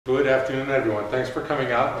Good afternoon, everyone. Thanks for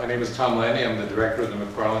coming out. My name is Tom Landy. I'm the director of the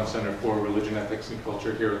McFarland Center for Religion, Ethics, and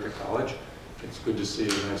Culture here at the college. It's good to see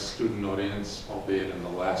a nice student audience, albeit in the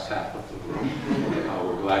last half of the room.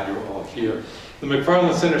 We're glad you're all here. The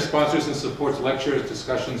McFarland Center sponsors and supports lectures,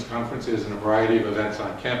 discussions, conferences, and a variety of events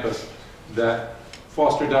on campus that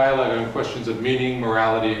foster dialogue on questions of meaning,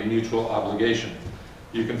 morality, and mutual obligation.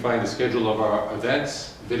 You can find the schedule of our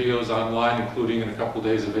events, videos online, including in a couple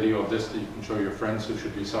days a video of this that you can show your friends who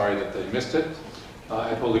should be sorry that they missed it,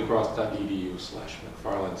 at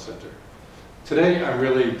holycross.edu/McFarland Center. Today, I'm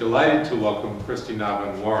really delighted to welcome Kristy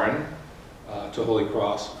Nabhan-Warren to Holy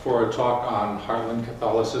Cross for a talk on Heartland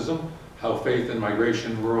Catholicism, how faith and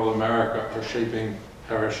migration in rural America are reshaping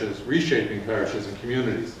parishes and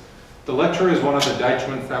communities. The lecture is one of the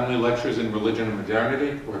Deichmann Family Lectures in Religion and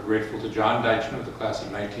Modernity. We're grateful to John Deichmann of the class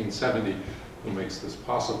of 1970 who makes this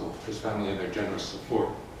possible, his family and their generous support.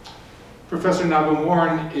 Professor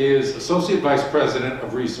Nabhan-Warren is Associate Vice President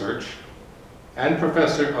of Research and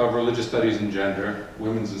Professor of Religious Studies and Gender,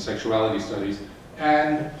 Women's and Sexuality Studies,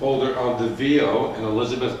 and holder of the VO and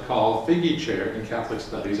Elizabeth Kahl Figge Chair in Catholic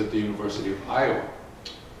Studies at the University of Iowa.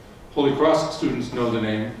 Holy Cross students know the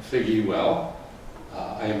name Figge well.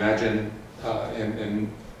 I imagine, and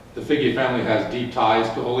the Figge family has deep ties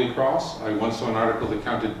to Holy Cross. I once saw an article that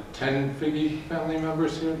counted 10 Figge family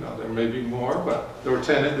members here. Now there may be more, but there were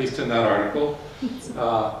 10 at least in that article.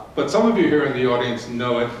 But some of you here in the audience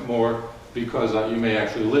know it more because you may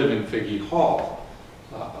actually live in Figge Hall,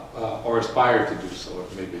 or aspire to do so,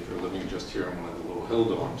 maybe if you're living just here in one of the little hill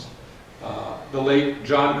dorms. The late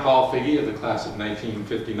John Kahl Figge of the class of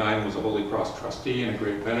 1959 was a Holy Cross trustee and a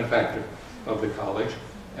great benefactor of the college,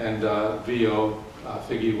 and V.O.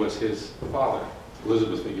 Figge was his father.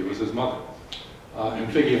 Elizabeth Figge was his mother.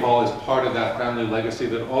 And Figge Hall is part of that family legacy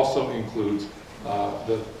that also includes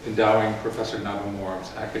the endowing Professor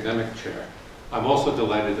Nabhan-Warren's academic chair. I'm also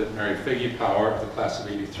delighted that Mary Figge Power of the class of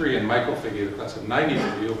 83 and Michael Figge of the class of 93,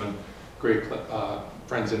 who have been great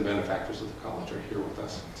friends and benefactors of the college, are here with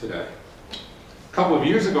us today. A couple of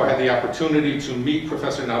years ago, I had the opportunity to meet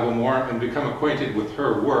Professor Nabhan-Warren and become acquainted with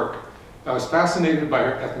her work. I was fascinated by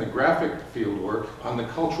her ethnographic fieldwork on the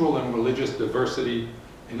cultural and religious diversity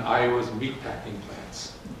in Iowa's meatpacking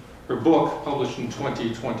plants. Her book, published in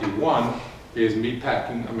 2021, is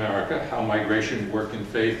Meatpacking America: How Migration, Work, and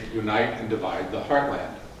Faith Unite and Divide the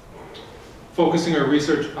Heartland. Focusing her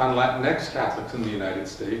research on Latinx Catholics in the United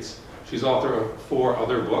States, she's author of 4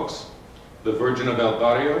 other books: The Virgin of El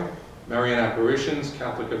Barrio, Marian Apparitions,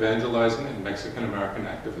 Catholic Evangelizing and Mexican-American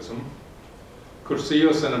Activism,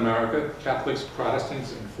 Cursillos in America, Catholics,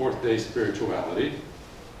 Protestants, and Fourth-Day Spirituality,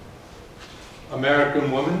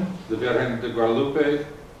 American Woman, the Virgen de Guadalupe,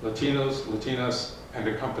 Latinos, Latinas, and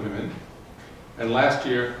Accompaniment, and last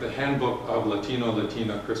year, the Handbook of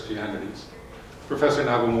Latino-Latina Christianities. Professor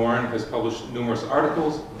Nabhan-Warren has published numerous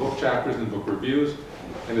articles, book chapters, and book reviews,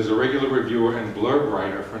 and is a regular reviewer and blurb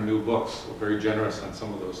writer for new books, so very generous on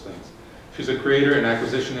some of those things. She's a creator and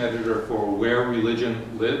acquisition editor for Where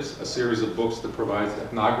Religion Lives, a series of books that provides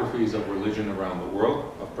ethnographies of religion around the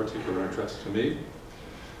world, of particular interest to me.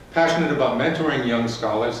 Passionate about mentoring young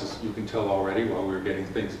scholars, as you can tell already while we were getting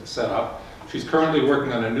things set up. She's currently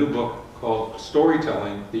working on a new book called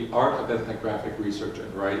Storytelling: The Art of Ethnographic Research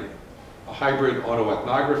and Writing, a hybrid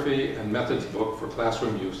autoethnography and methods book for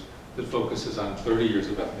classroom use that focuses on 30 years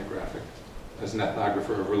of ethnographic as an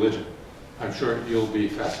ethnographer of religion. I'm sure you'll be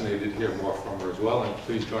fascinated to hear more from her as well, and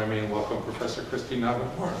please join me in welcoming Professor Kristy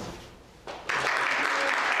Nabhan-Warren.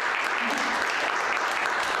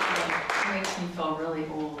 It makes me feel really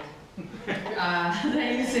old.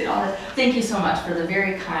 Thank you so much for the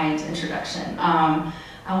very kind introduction. I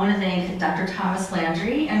want to thank Dr. Thomas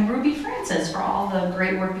Landry and Ruby Francis for all the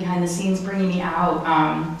great work behind the scenes bringing me out,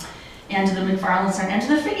 and to the McFarland Center, and to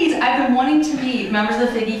the Figges. I've been wanting to meet members of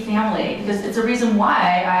the Figge family because it's a reason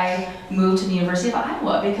why I moved to the University of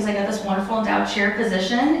Iowa, because I got this wonderful endowed chair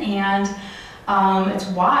position, and it's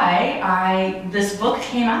why this book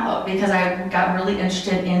came out, because I got really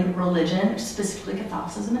interested in religion, specifically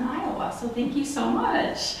Catholicism in Iowa. So thank you so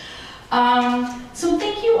much. So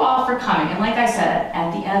thank you all for coming. And like I said,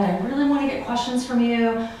 at the end, I really want to get questions from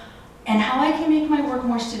you, and how I can make my work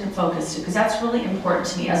more student-focused, because that's really important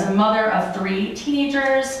to me. As a mother of 3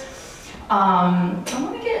 teenagers, I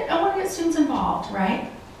want to get students involved, right?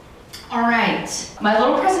 All right, my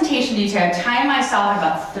little presentation to you today, I've timed myself at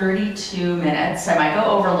about 32 minutes. I might go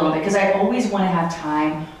over a little bit, because I always want to have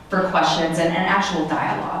time for questions and actual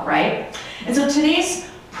dialogue, right? And so today's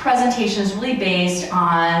presentation is really based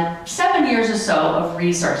on 7 years or so of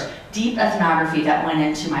research, deep ethnography that went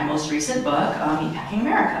into my most recent book, Meatpacking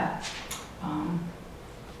America.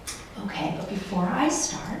 before I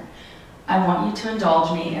start, I want you to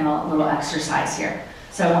indulge me in a little exercise here.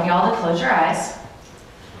 So I want you all to close your eyes.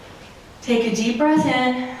 Take a deep breath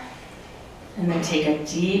in, and then take a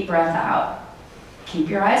deep breath out. Keep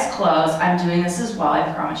your eyes closed. I'm doing this as well,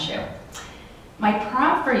 I promise you. My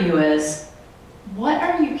prompt for you is, what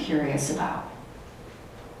are you curious about?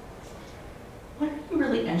 What are you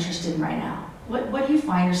really interested in right now? What do you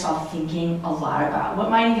find yourself thinking a lot about? What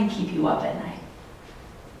might even keep you up at night?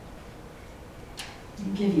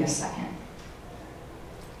 I'll give you a second.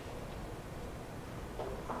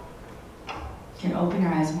 You can open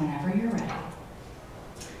your eyes whenever you're ready.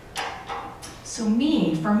 So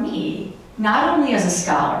for me, not only as a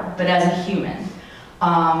scholar, but as a human,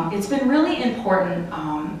 it's been really important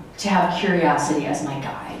to have curiosity as my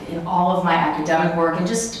guide in all of my academic work and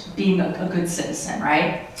just being a good citizen,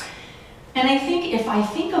 right? And I think if I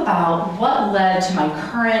think about what led to my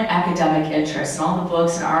current academic interests and all the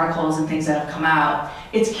books and articles and things that have come out,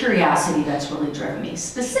 it's curiosity that's really driven me.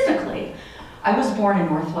 Specifically, I was born in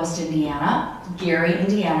Northwest Indiana, Gary,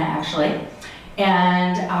 Indiana actually,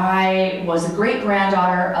 and I was a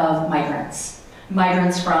great-granddaughter of migrants.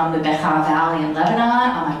 Migrants from the Bekaa Valley in Lebanon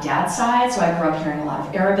on my dad's side, so I grew up hearing a lot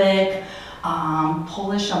of Arabic,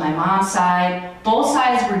 Polish on my mom's side. Both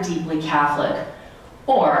sides were deeply Catholic,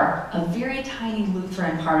 or a very tiny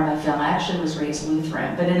Lutheran part of my family. I actually was raised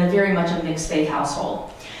Lutheran, but in a very much a mixed faith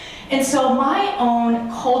household. And so my own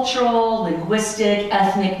cultural, linguistic,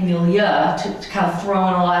 ethnic milieu, to kind of throw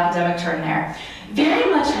in a little academic term there, very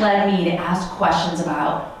much led me to ask questions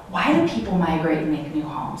about, why do people migrate and make new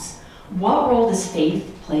homes? What role does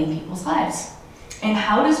faith play in people's lives? And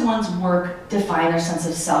how does one's work define their sense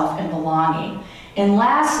of self and belonging? And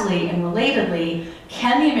lastly, and relatedly,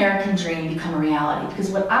 can the American dream become a reality? Because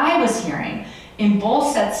what I was hearing in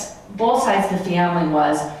both sides of the family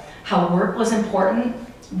was how work was important.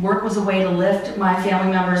 Work was a way to lift my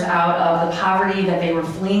family members out of the poverty that they were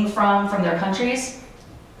fleeing from their countries.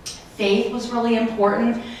 Faith was really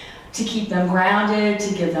important to keep them grounded,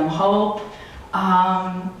 to give them hope.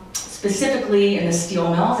 Specifically in the steel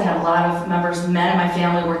mills, I had a lot of members, men in my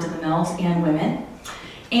family worked at the mills, and women.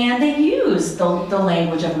 And they used the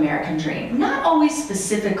language of American dream. Not always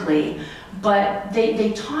specifically, but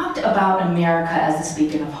they talked about America as the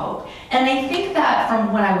beacon of hope. And I think that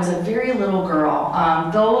from when I was a very little girl,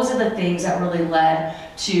 those are the things that really led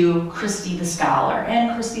to Kristy the scholar and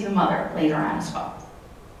Kristy the mother later on as well.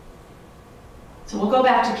 So we'll go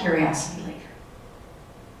back to curiosity later.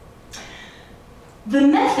 The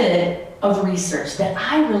method of research that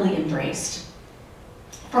I really embraced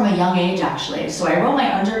from a young age, actually. So I wrote my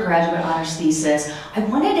undergraduate honors thesis. I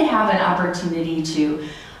wanted to have an opportunity to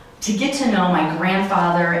get to know my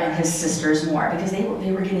grandfather and his sisters more, because they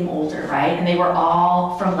were getting older, right? And they were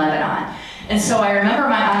all from Lebanon. And so I remember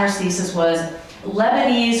my honors thesis was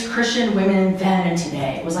Lebanese Christian Women Then and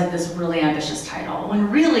Today. It was like this really ambitious title, when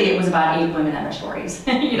really it was about 8 women and their stories.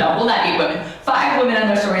 You know, well, not 8 women, 5 women and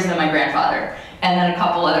their stories, and then my grandfather, and then a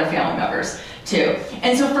couple other family members too.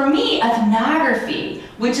 And so for me, ethnography,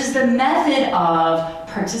 which is the method of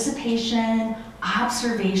participation,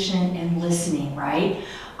 observation, and listening, right?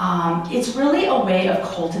 It's really a way of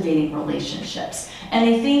cultivating relationships. And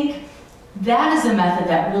I think that is a method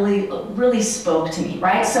that really spoke to me,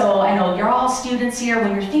 right? So I know you're all students here.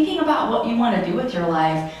 When you're thinking about what you want to do with your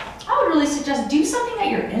life, I would really suggest do something that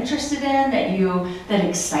you're interested in, that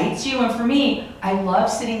excites you. And for me, I love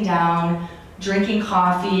sitting down, drinking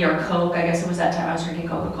coffee or Coke. I guess it was that time I was drinking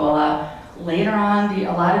Coca-Cola. Later on,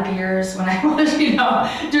 a lot of beers when I was,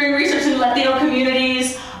 doing research in Latino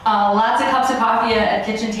communities. Lots of cups of coffee at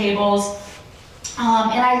kitchen tables.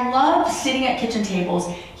 And I love sitting at kitchen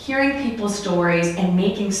tables, hearing people's stories and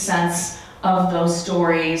making sense of those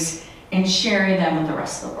stories and sharing them with the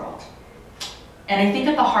rest of the world. And I think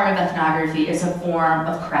at the heart of ethnography is a form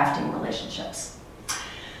of crafting relationships.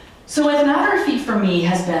 So ethnography for me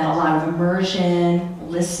has been a lot of immersion,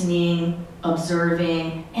 listening,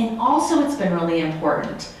 observing, and also it's been really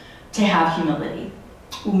important to have humility,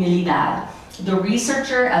 humildad, the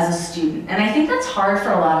researcher as a student. And I think that's hard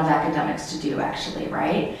for a lot of academics to do, actually,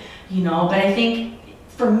 right? But I think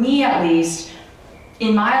for me at least,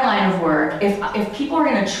 in my line of work, if people are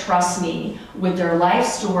going to trust me with their life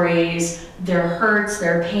stories, their hurts,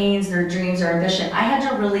 their pains, their dreams, their ambition, I had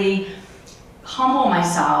to really humble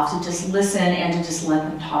myself to just listen and to just let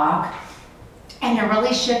them talk, and to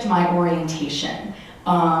really shift my orientation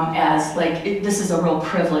as this is a real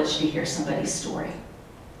privilege to hear somebody's story.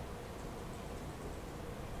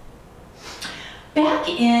 Back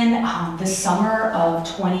in the summer of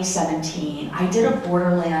 2017, I did a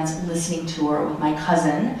Borderlands listening tour with my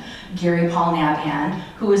cousin, Gary Paul Nabhan,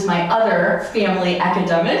 who is my other family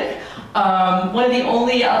academic. One of the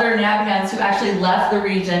only other Nabhans who actually left the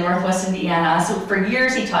region, Northwest Indiana. So for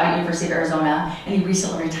years he taught at University of Arizona, and he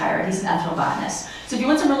recently retired. He's an ethnobotanist. So if you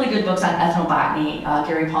want some really good books on ethnobotany,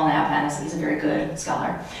 Gary Paul Nabhan, he's a very good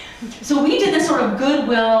scholar. So we did this sort of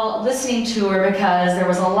goodwill listening tour because there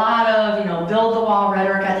was a lot of, build the wall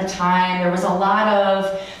rhetoric at the time. There was a lot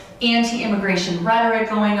of anti-immigration rhetoric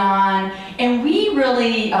going on. And we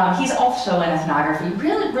really, he's also in ethnography,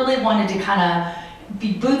 really wanted to kind of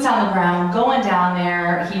be boots on the ground, going down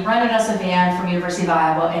there. He rented us a van from University of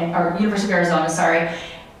Arizona, sorry.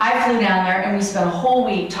 I flew down there and we spent a whole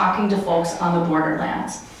week talking to folks on the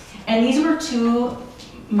borderlands. And these were two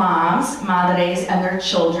moms, madres, and their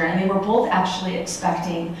children, and they were both actually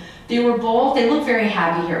expecting. They looked very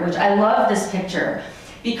happy here, which I love this picture,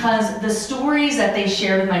 because the stories that they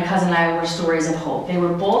shared with my cousin and I were stories of hope. They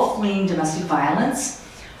were both fleeing domestic violence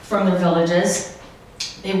from their villages.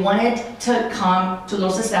 They wanted to come to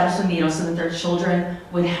Los Estados Unidos so that their children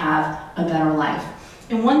would have a better life.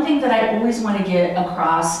 And one thing that I always want to get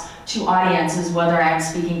across to audiences, whether I'm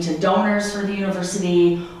speaking to donors for the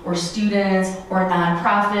university, or students, or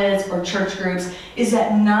nonprofits, or church groups, is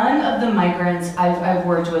that none of the migrants I've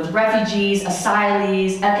worked with, refugees,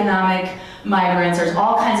 asylees, economic migrants, there's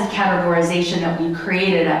all kinds of categorization that we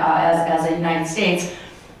created as a United States.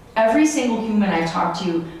 Every single human I've talked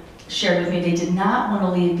to shared with me they did not want to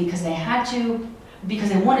leave because they had to, because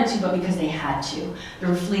they wanted to, but because they had to. They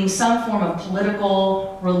were fleeing some form of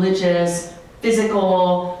political, religious,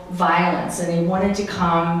 physical violence, and they wanted to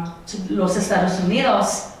come to Los Estados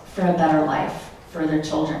Unidos for a better life for their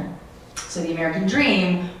children. So the American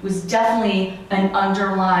dream was definitely an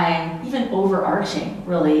underlying, even overarching,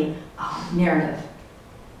 really, narrative.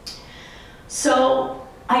 So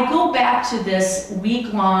I go back to this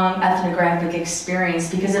week-long ethnographic experience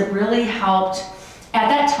because it really helped. At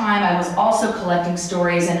that time, I was also collecting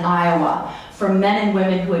stories in Iowa from men and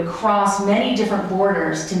women who had crossed many different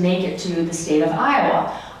borders to make it to the state of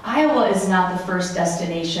Iowa. Iowa is not the first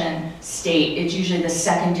destination state. It's usually the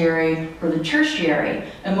secondary or the tertiary.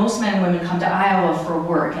 And most men and women come to Iowa for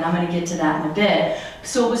work, and I'm going to get to that in a bit.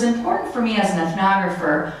 So it was important for me as an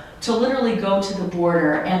ethnographer to literally go to the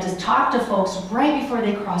border and to talk to folks right before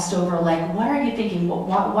they crossed over, like, what are you thinking?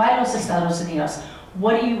 Why Los Estados Unidos?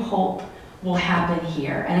 What do you hope will happen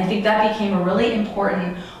here? And I think that became a really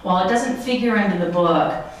important, while it doesn't figure into the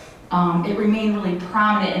book, it remained really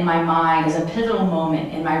prominent in my mind as a pivotal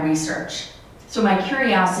moment in my research. So my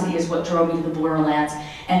curiosity is what drove me to the borderlands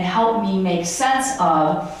and helped me make sense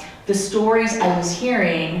of the stories I was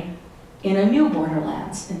hearing in a new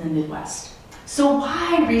borderlands in the Midwest. So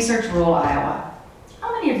why research rural Iowa?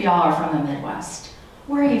 How many of y'all are from the Midwest?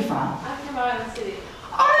 Where are you from? I'm from Iowa City.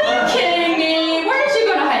 Are you kidding me? Where did you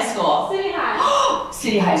go to high school? City High.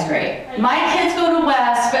 City High's great. My kids go to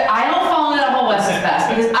West, but I don't follow that whole West is best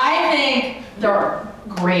because I think they're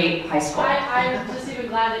great high school. I'm just even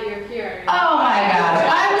glad that you're here. Oh my gosh,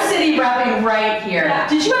 Iowa City repping right here. Yeah.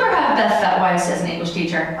 Did you ever have Beth Fetweiss as an English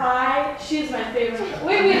teacher? She's my favorite.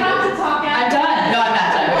 Wait, we have to talk after. I'm done. No, I'm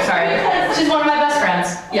not done. Sorry. She's one of my best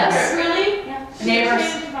friends. Yes. Really? Yeah. She Neighbors.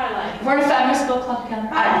 changed my life. We're in a feminist book club together.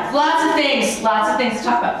 Lots of things to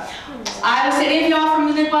talk about. Iowa City, any of y'all from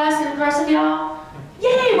the Midwest and the rest of y'all?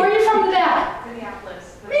 Yay, where are you from in the back?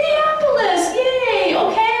 Minneapolis. Minneapolis, yay,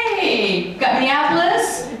 okay. Got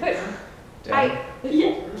Minneapolis?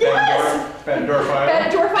 Yes. Bettendorf, Iowa.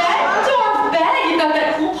 Bettendorf, you got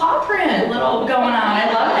that cool paw print little going on. I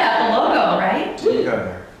love that, the logo, right? Didn't go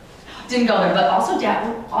there. Didn't go there, but also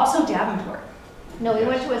Davenport. No, we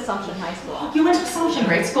went to Assumption High School. You went to Assumption,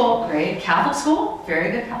 great school, great. Catholic school,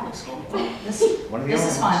 very good Catholic school. This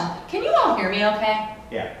is fun. Can you all hear me okay?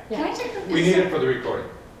 Yeah. Can I take We need it for the recording.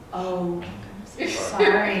 Oh,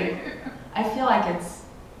 sorry. I feel like it's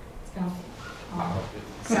gonna,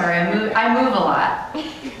 sorry, I move a lot.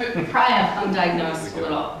 Probably undiagnosed a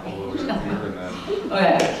little.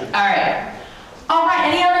 Okay, all right,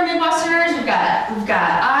 any other Midwesterners? We've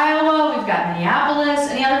got Iowa, we've got Minneapolis.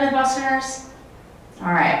 Any other Midwesterners? All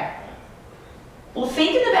right. Well,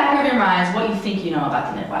 think in the back of your minds what you think you know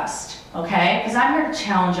about the Midwest, okay? Because I'm here to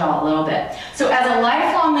challenge y'all a little bit. So as a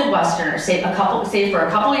lifelong Midwesterner, say for a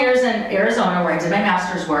couple years in Arizona where I did my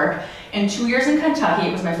master's work, and 2 years in Kentucky,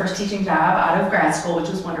 it was my first teaching job out of grad school, which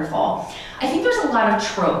was wonderful. I think there's a lot of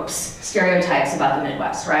tropes, stereotypes about the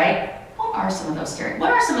Midwest, right? What are some of those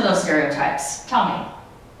stereotypes? Tell me.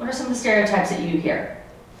 What are some of the stereotypes that you hear?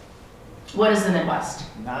 What is the Midwest?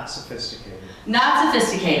 Not sophisticated. Not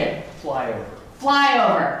sophisticated. Flyover.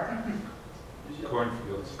 Flyover.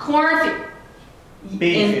 Cornfields. Cornfield.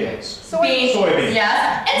 Bean fields. Soybeans.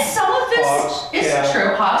 Yes, and some of this Hogs, is cattle.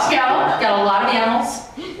 true. Hogs, cattle, got a lot of animals.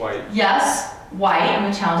 White. Yes, white, I'm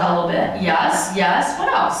gonna challenge that a little bit. Yes, yes, what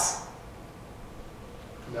else?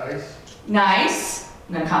 Nice. Nice.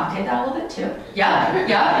 I'm gonna complicate that a little bit too. Yeah,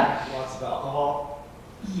 yeah. Lots of alcohol.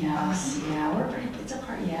 Yes, yeah, we're pretty, it's a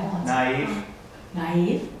part, yeah. lots of- Naive.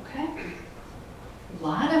 Naive, okay.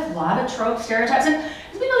 Lot of tropes, stereotypes, and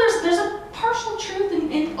we know there's a partial truth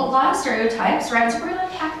in a lot of stereotypes, right? So we're gonna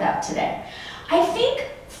unpack that today. I think,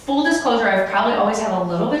 full disclosure, I've probably always had a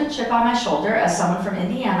little bit of chip on my shoulder as someone from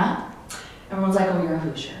Indiana. Everyone's like, oh, you're a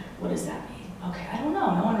Hoosier. What does that mean? Okay, I don't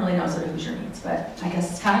know. No one really knows what a Hoosier means, but I guess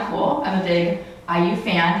it's kind of cool. I'm a big IU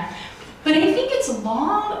fan. But I think it's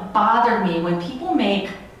long bothered me when people make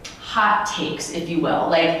hot takes, if you will.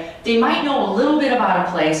 Like, they might know a little bit about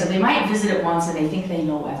a place, or they might visit it once and they think they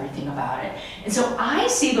know everything about it. And so I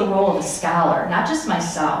see the role of a scholar, not just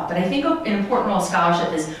myself, but I think an important role of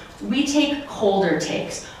scholarship is we take colder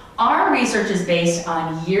takes. Our research is based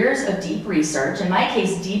on years of deep research, in my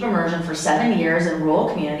case, deep immersion for 7 years in rural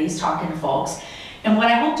communities, talking to folks. And what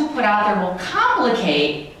I hope to put out there will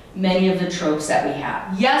complicate many of the tropes that we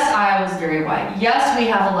have. Yes, Iowa's very white. Yes, we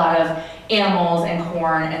have a lot of animals and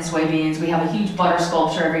corn and soybeans. We have a huge butter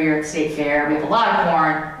sculpture every year at the state fair. We have a lot of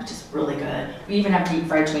corn, which is really good. We even have deep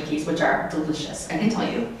fried Twinkies, which are delicious, I can tell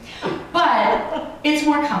you. But it's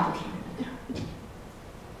more complicated than that.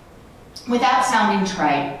 Without sounding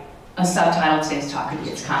trite, a subtitle of today's talk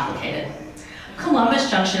gets complicated. Columbus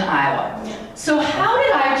Junction, Iowa. So how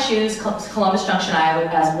did I choose Columbus Junction, Iowa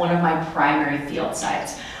as one of my primary field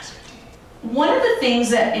sites? One of the things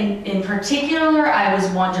that in particular I was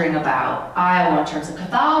wondering about Iowa in terms of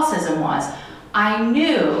Catholicism was, I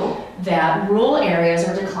knew that rural areas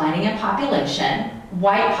are declining in population,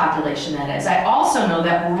 white population that is. I also know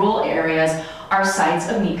that rural areas are sites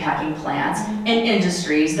of meatpacking plants and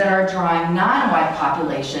industries that are drawing non-white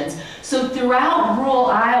populations. So throughout rural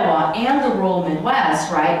Iowa and the rural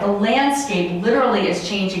Midwest, right, the landscape literally is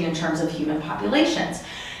changing in terms of human populations.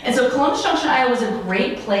 And so Columbus Junction, Iowa was a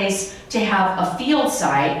great place to have a field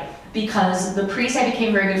site because the priest I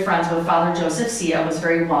became very good friends with, Father Joseph Sia, was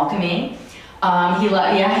very welcoming.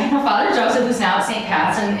 Father Joseph, who's now at St.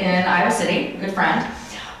 Pat's in Iowa City, good friend.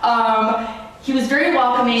 He was very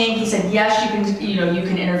welcoming. He said, yes, you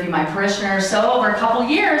can interview my parishioners. So over a couple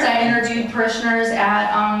years, I interviewed parishioners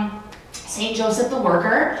at St. Joseph the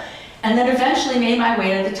Worker, and then eventually made my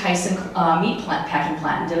way to the Tyson Meatpacking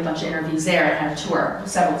Plant and did a bunch of interviews there, kind of tour,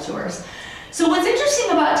 several tours. So what's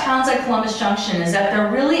interesting about towns like Columbus Junction is that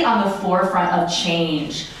they're really on the forefront of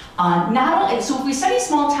change. So if we study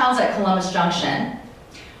small towns like Columbus Junction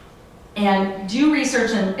and do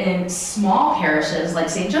research in small parishes like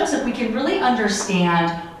St. Joseph, we can really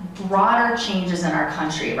understand broader changes in our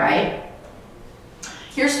country, right?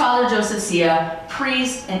 Here's Father Joseph Sia,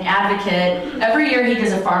 priest and advocate. Every year he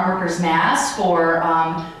does a farm workers mass for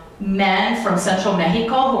men from central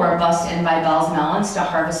Mexico who are bussed in by Bell's Melons to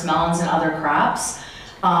harvest melons and other crops.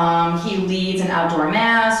 He leads an outdoor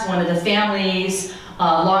mass. One of the families,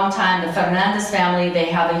 long time, the Fernandez family, they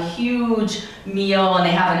have a huge meal and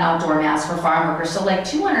they have an outdoor mass for farm workers. So like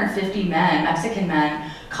 250 men, Mexican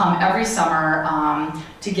men, come every summer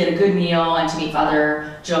to get a good meal and to meet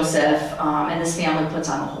Father Joseph, and this family puts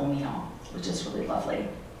on the whole meal, which is really lovely.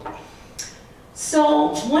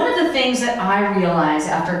 So one of the things that I realized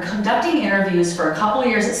after conducting interviews for a couple of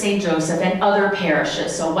years at St. Joseph and other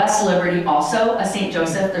parishes, so West Liberty also a St.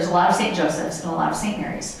 Joseph, there's a lot of St. Josephs and a lot of St.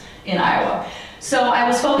 Mary's in Iowa. So I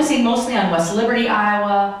was focusing mostly on West Liberty,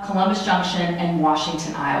 Iowa, Columbus Junction, and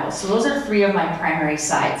Washington, Iowa. So those are 3 of my primary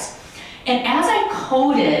sites. And as I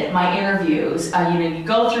coded my interviews, you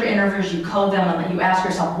go through interviews, you code them, and you ask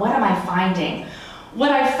yourself, what am I finding?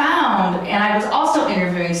 What I found, and I was also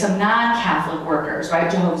interviewing some non-Catholic workers, right?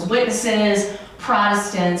 Jehovah's Witnesses,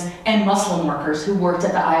 Protestants, and Muslim workers who worked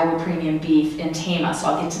at the Iowa Premium Beef in Tama, so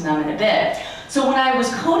I'll get to them in a bit. So when I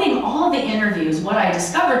was coding all of the interviews, what I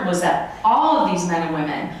discovered was that all of these men and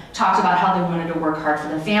women talked about how they wanted to work hard for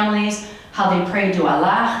their families, how they prayed to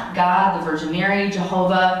Allah, God, the Virgin Mary,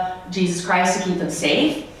 Jehovah, Jesus Christ to keep them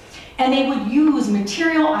safe. And they would use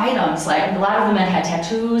material items, like a lot of the men had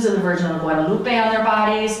tattoos of the Virgin of Guadalupe on their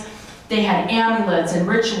bodies. They had amulets and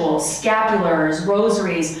rituals, scapulars,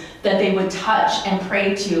 rosaries that they would touch and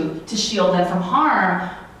pray to shield them from harm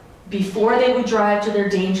before they would drive to their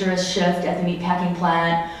dangerous shift at the meatpacking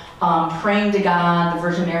plant, praying to God, the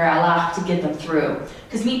Virgin Mary, Allah, to get them through.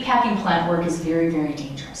 Because meatpacking plant work is very, very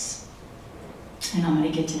dangerous. And I'm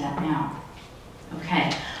going to get to that now.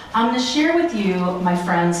 Okay. I'm going to share with you my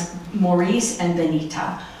friends Maurice and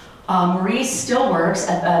Benita. Maurice still works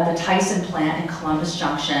at the Tyson plant in Columbus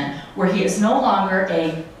Junction, where he is no longer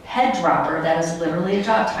a head dropper, that is literally a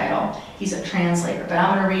job title, he's a translator. But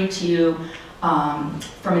I'm going to read to you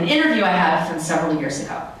from an interview I had with him several years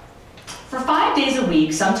ago. For 5 days a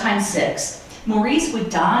week, sometimes 6, Maurice would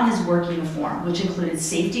don his work uniform, which included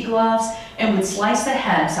safety gloves, and would slice the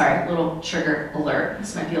head, sorry, little trigger alert,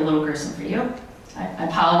 this might be a little gruesome for you. I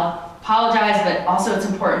apologize, but also it's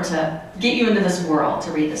important to get you into this world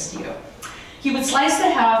to read this to you. He would slice the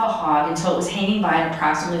head off a hog until it was hanging by an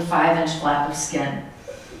approximately 5-inch flap of skin.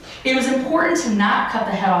 It was important to not cut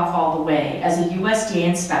the head off all the way, as a USDA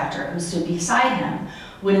inspector who stood beside him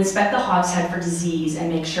would inspect the hog's head for disease and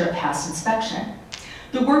make sure it passed inspection.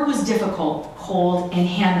 The work was difficult, cold, and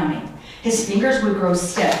hand-numbing. His fingers would grow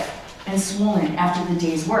stiff and swollen after the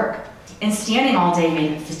day's work, and standing all day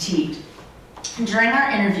made him fatigued. During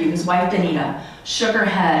our interview, his wife Benita shook her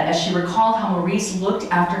head as she recalled how Maurice looked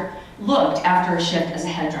after a shift as a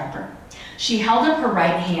head dropper. She held up her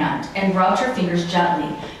right hand and rubbed her fingers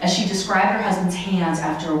gently as she described her husband's hands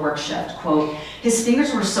after a work shift. Quote, his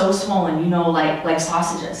fingers were so swollen, you know, like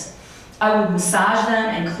sausages. I would massage them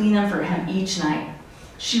and clean them for him each night.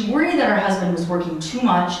 She worried that her husband was working too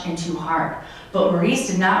much and too hard, but Maurice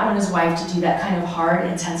did not want his wife to do that kind of hard,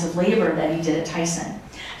 intensive labor that he did at Tyson.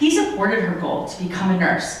 He supported her goal to become a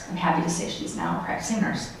nurse. I'm happy to say she's now a practicing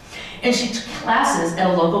nurse. And she took classes at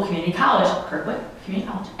a local community college, Kirkwood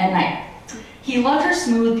Community College, at night. He loved her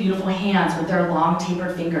smooth, beautiful hands with their long,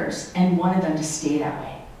 tapered fingers and wanted them to stay that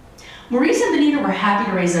way. Maurice and Benita were happy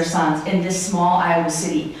to raise their sons in this small Iowa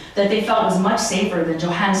city that they felt was much safer than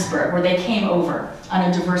Johannesburg, where they came over on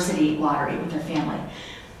a diversity lottery with their family.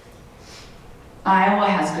 Iowa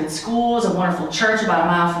has good schools, a wonderful church about a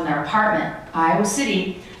mile from their apartment. Iowa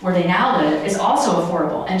City, where they now live, is also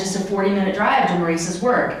affordable and just a 40-minute drive to Maurice's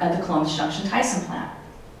work at the Columbus Junction Tyson plant.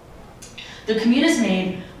 The commute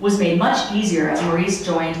was made much easier as Maurice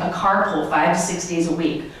joined a carpool 5 to 6 days a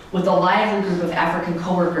week with a lively group of African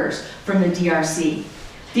coworkers from the DRC.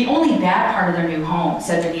 The only bad part of their new home,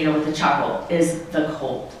 said Benita with a chuckle, is the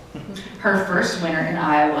cold. Her first winter in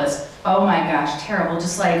Iowa was, oh my gosh, terrible,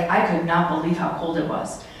 just like I could not believe how cold it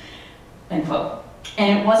was, end quote.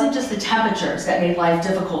 And it wasn't just the temperatures that made life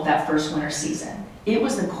difficult that first winter season. It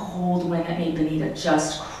was the cold wind that made Benita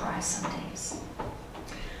just cry some days.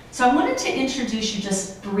 So I wanted to introduce you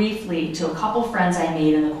just briefly to a couple friends I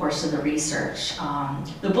made in the course of the research.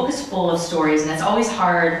 The book is full of stories, and it's always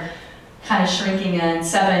hard kind of shrinking in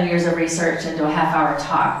 7 years of research into a half-hour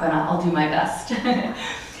talk, but I'll do my best.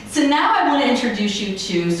 So now I want to introduce you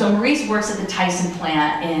to, so Maurice works at the Tyson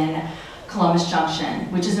plant in Columbus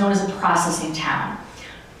Junction, which is known as a processing town.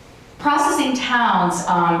 Processing towns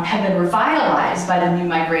have been revitalized by the new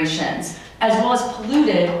migrations, as well as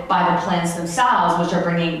polluted by the plants themselves, which are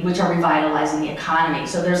revitalizing the economy.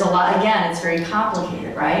 So there's a lot, again, it's very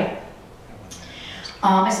complicated, right?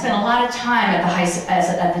 I spent a lot of time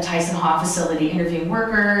at the Tyson Hog facility interviewing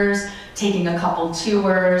workers, taking a couple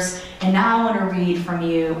tours, and now I want to read from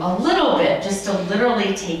you a little bit, just to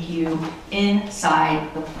literally take you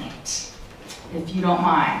inside the plant, if you don't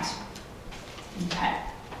mind. Okay.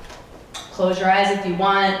 Close your eyes if you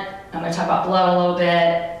want. I'm going to talk about blood a little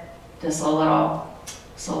bit. Just a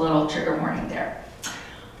little trigger warning there.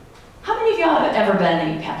 How many of y'all have ever been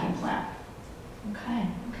in a meatpacking plant?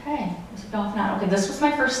 Okay. Most of y'all have not. Okay, this was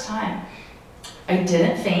my first time. I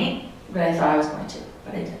didn't faint, but I thought I was going to,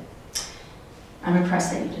 but I did. I'm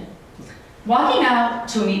impressed that you did. Walking out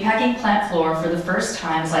to a meatpacking plant floor for the first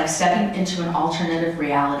time is like stepping into an alternative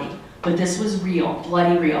reality, but this was real,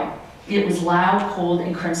 bloody real. It was loud, cold,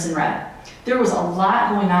 and crimson red. There was a lot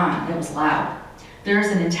going on, and it was loud. There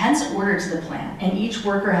is an intense order to the plant, and each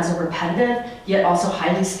worker has a repetitive, yet also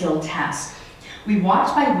highly skilled task. We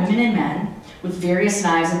walked by women and men with various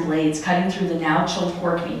knives and blades cutting through the now chilled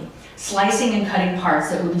pork meat, slicing and cutting parts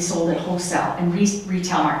that would be sold at wholesale and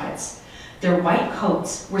retail markets. Their white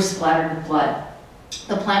coats were splattered with blood.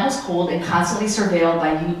 The plant was cold and constantly surveilled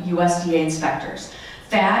by USDA inspectors.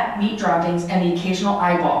 Fat, meat droppings, and the occasional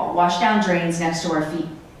eyeball washed down drains next to our feet.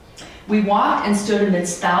 We walked and stood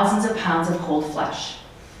amidst thousands of pounds of cold flesh.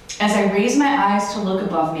 As I raised my eyes to look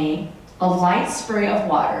above me, a light spray of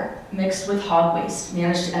water mixed with hog waste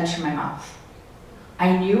managed to enter my mouth.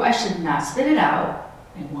 I knew I should not spit it out.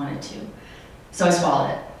 I wanted to, so I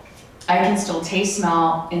swallowed it. I can still taste,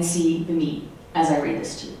 smell, and see the meat as I read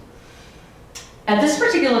this to you. At this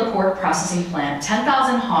particular pork processing plant,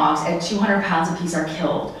 10,000 hogs at 200 pounds apiece are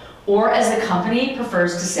killed, or as the company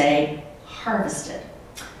prefers to say, harvested.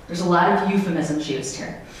 There's a lot of euphemisms used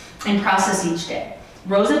here, and processed each day.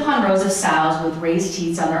 Rows upon rows of sows with raised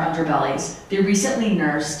teats on their underbellies. They recently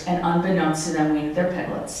nursed and unbeknownst to them weaned their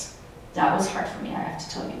piglets. That was hard for me, I have to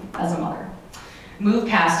tell you, as a mother. Moved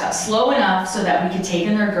past us, slow enough so that we could take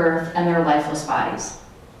in their girth and their lifeless bodies.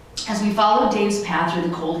 As we followed Dave's path through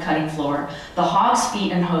the cold cutting floor, the hog's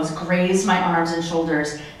feet and hooves grazed my arms and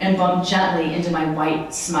shoulders and bumped gently into my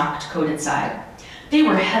white, smocked coated side. They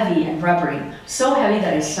were heavy and rubbery, so heavy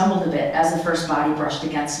that I stumbled a bit as the first body brushed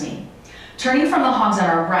against me. Turning from the hogs on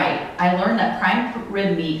our right, I learned that prime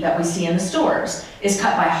rib meat that we see in the stores is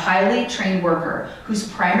cut by a highly trained worker whose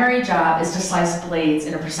primary job is to slice blades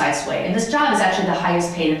in a precise way. And this job is actually the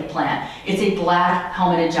highest paid at the plant. It's a black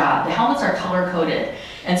helmeted job. The helmets are color coded.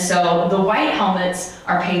 And so the white helmets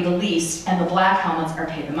are paid the least and the black helmets are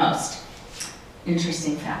paid the most.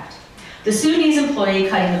 Interesting fact. The Sudanese employee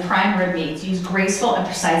cutting the prime rib meats used graceful and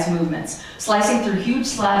precise movements, slicing through huge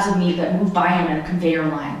slabs of meat that moved by him in a conveyor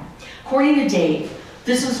line. According to Dave,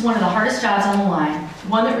 this was one of the hardest jobs on the line,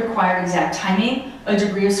 one that required exact timing, a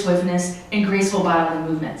degree of swiftness, and graceful bodily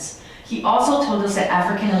movements. He also told us that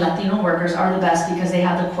African and Latino workers are the best because they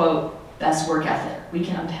have the, quote, best work ethic. We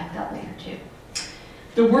can unpack that later, too.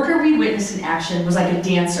 The worker we witnessed in action was like a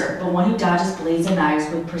dancer, but one who dodges blades and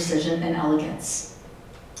knives with precision and elegance.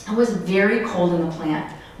 It was very cold in the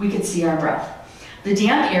plant. We could see our breath. The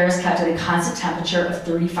damp air is kept at a constant temperature of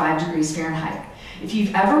 35 degrees Fahrenheit. If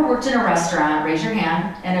you've ever worked in a restaurant, raise your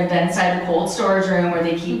hand, and have been inside the cold storage room where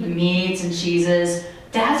they keep the meats and cheeses,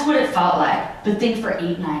 that's what it felt like. But think for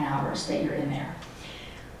 8-9 hours that you're in there.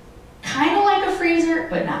 Kind of like a freezer,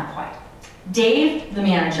 but not quite. Dave, the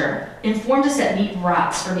manager, informed us that meat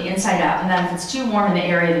rots from the inside out, and that if it's too warm in the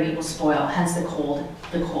area, the meat will spoil, hence the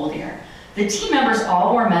cold air. The team members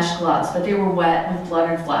all wore mesh gloves, but they were wet with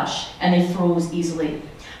blood and flesh, and they froze easily.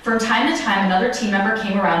 From time to time, another team member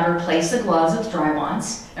came around to replace the gloves with dry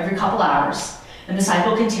ones every couple hours, and the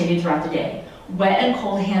cycle continued throughout the day. Wet and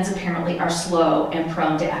cold hands apparently are slow and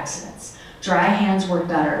prone to accidents. Dry hands work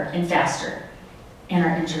better and faster and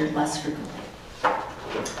are injured less frequently.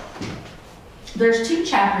 There's 2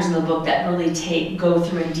 chapters in the book that really go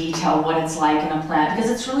through in detail what it's like in a plant, because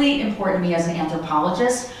it's really important to me as an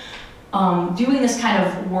anthropologist. Doing this kind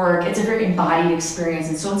of work, it's a very embodied experience,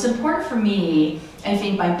 and so it's important for me. I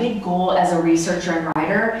think my big goal as a researcher and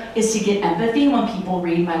writer is to get empathy when people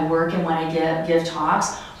read my work and when I give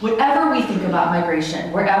talks. Whatever we think about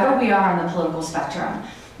migration, wherever we are on the political spectrum,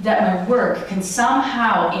 that my work can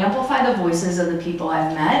somehow amplify the voices of the people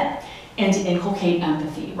I've met and to inculcate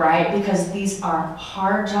empathy, right? Because these are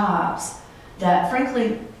hard jobs that,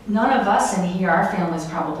 frankly, none of us in here, our families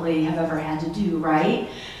probably have ever had to do, right?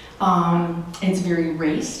 It's very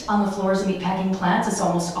raced on the floors of meatpacking plants. It's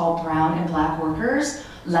almost all brown and black workers,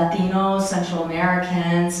 Latinos, Central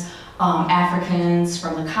Americans, Africans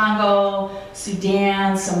from the Congo,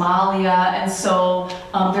 Sudan, Somalia, and so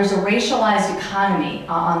there's a racialized economy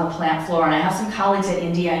on the plant floor. And I have some colleagues at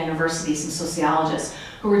Indiana University, some sociologists,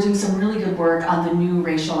 who are doing some really good work on the new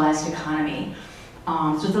racialized economy.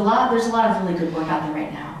 So there's a lot of really good work out there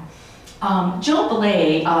right now. Joe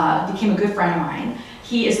Belay became a good friend of mine.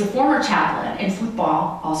 He is the former chaplain in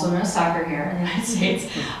football, also known as soccer here in the United States,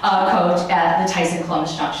 coach at the Tyson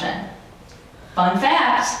Columbus Junction. Fun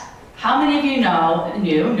fact, how many of you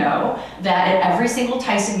know that at every single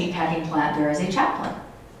Tyson meatpacking plant there is a chaplain?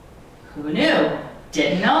 Who knew?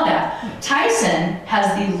 Didn't know that. Tyson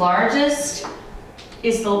has the largest,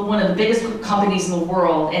 one of the biggest companies in the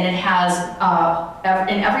world, and it has,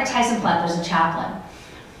 in every Tyson plant there's a chaplain.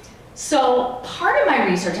 So part of my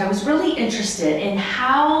research, I was really interested in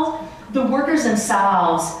how the workers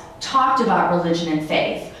themselves talked about religion and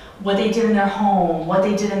faith, what they did in their home, what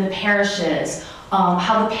they did in the parishes,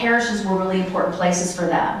 how the parishes were really important places for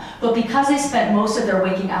them. But because they spent most of their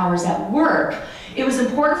waking hours at work, it was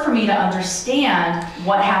important for me to understand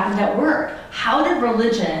what happened at work. How did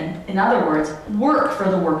religion, in other words, work for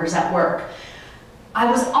the workers at work? I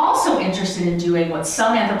was also interested in doing what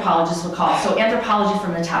some anthropologists would call, so anthropology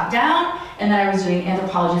from the top down, and then I was doing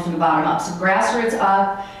anthropology from the bottom up. So grassroots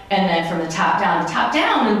up, and then from the top down. The top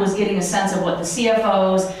down was getting a sense of what the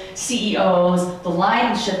CFOs, CEOs, the line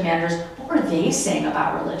and shift managers, what were they saying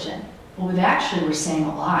about religion? Well, we actually were saying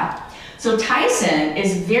a lot. So Tyson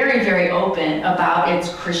is very, very open about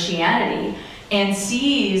its Christianity and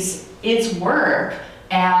sees its work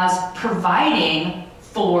as providing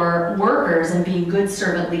for workers and being good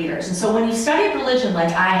servant leaders. And so when you study religion like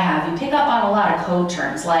I have, you pick up on a lot of code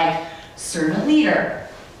terms like servant leader,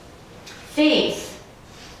 faith,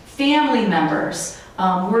 family members.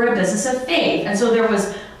 We're a business of faith. And so there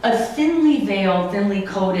was a thinly veiled, thinly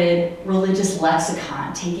coded religious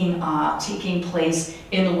lexicon taking place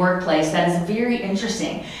in the workplace that is very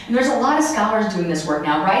interesting. And there's a lot of scholars doing this work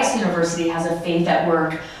now. Rice University has a Faith at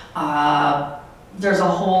Work. There's a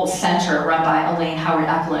whole center run by Elaine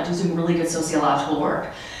Howard-Eklund who's doing really good sociological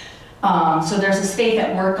work. So there's this Faith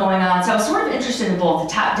at Work going on. So I was sort of interested in both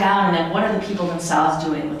the top down and then what are the people themselves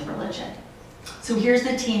doing with religion. So here's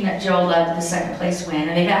the team that Joe led to the second place win,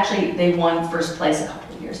 and they won first place a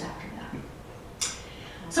couple of years after that.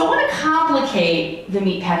 So I want to complicate the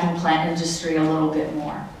meatpacking plant industry a little bit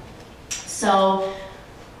more. So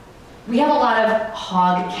we have a lot of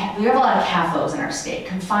CAFOs in our state,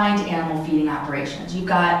 confined animal feeding operations. You've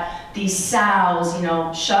got these sows,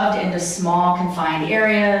 shoved into small confined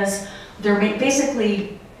areas. They're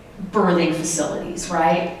basically birthing facilities,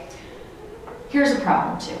 right? Here's a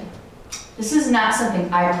problem too. This is not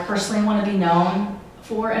something I personally want to be known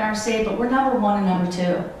for in our state, but we're number 1 and number 2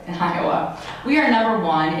 in Iowa. We are number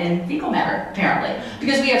 1 in fecal matter, apparently,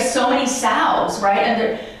 because we have so many sows, right?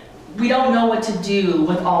 And we don't know what to do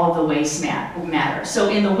with all of the waste matter. So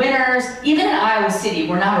in the winters, even in Iowa City,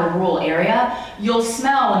 we're not a rural area, you'll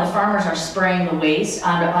smell when the farmers are spraying the waste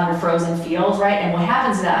onto frozen fields, right? And what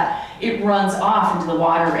happens is that it runs off into the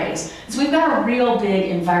waterways. So we've got a real big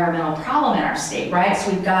environmental problem in our state, right? So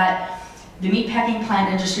we've got the meatpacking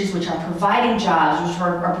plant industries, which are providing jobs, which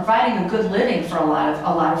are providing a good living for a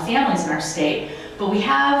lot of families in our state. But we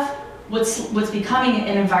have what's becoming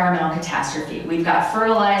an environmental catastrophe. We've got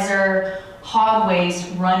fertilizer, hog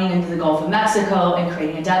waste running into the Gulf of Mexico and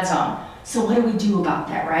creating a dead zone. So what do we do about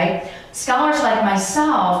that, right? Scholars like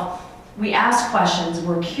myself, we ask questions,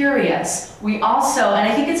 we're curious. We also, and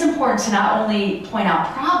I think it's important to not only point out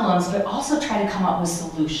problems, but also try to come up with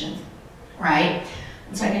solutions, right?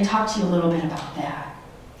 And so I can talk to you a little bit about that.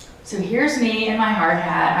 So here's me in my hard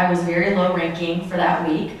hat. I was very low ranking for that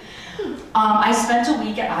week. I spent a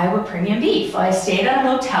week at Iowa Premium Beef. I stayed at a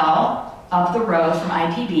motel up the road from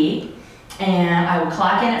IPB, and I would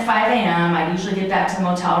clock in at 5 a.m. I'd usually get back to the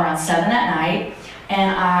motel around 7 at night,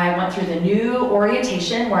 and I went through the new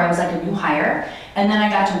orientation where I was like a new hire, and then I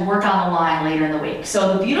got to work on the line later in the week.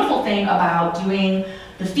 So the beautiful thing about doing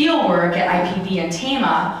the field work at IPB and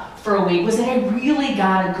TAMA for a week was that I really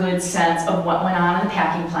got a good sense of what went on in the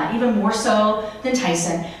packing plant, even more so than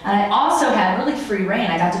Tyson. And I also had really free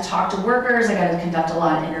reign. I got to talk to workers, I got to conduct a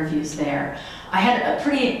lot of interviews there. I had a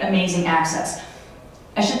pretty amazing access.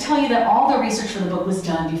 I should tell you that all the research for the book was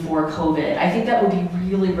done before COVID. I think that would be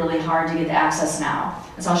really, really hard to get the access now.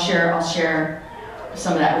 So I'll share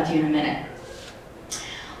some of that with you in a minute.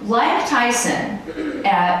 Like Tyson,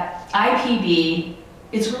 at IPB,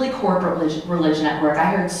 it's really corporate religion at work. I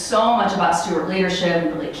heard so much about steward leadership.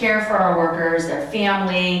 We really care for our workers, their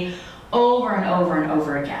family, over and over and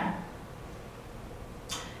over again.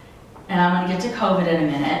 And I'm going to get to COVID in a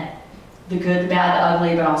minute. The good, the bad, the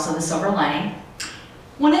ugly, but also the silver lining.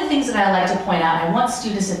 One of the things that I like to point out, and I want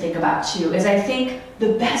students to think about too, is I think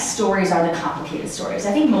the best stories are the complicated stories.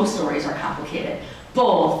 I think most stories are complicated,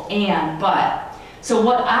 both and, but. So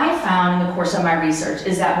what I found in the course of my research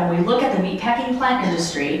is that when we look at the meatpacking plant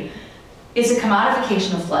industry, it's a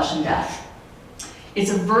commodification of flesh and death.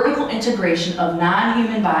 It's a vertical integration of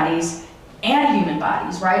non-human bodies and human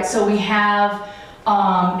bodies, right? So we have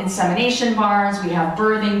insemination barns, we have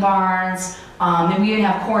birthing barns, and we even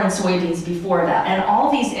have corn and soybeans before that. And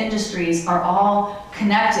all these industries are all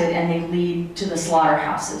connected and they lead to the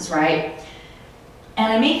slaughterhouses, right?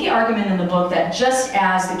 And I make the argument in the book that just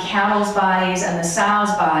as the cattle's bodies and the sow's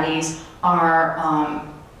bodies are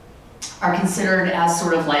considered as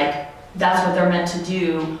sort of like, that's what they're meant to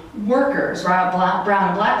do, workers, right? Brown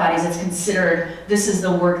and black bodies, it's considered this is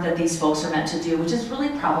the work that these folks are meant to do, which is really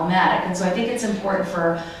problematic. And so I think it's important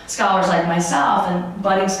for scholars like myself and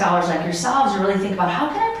budding scholars like yourselves to really think about how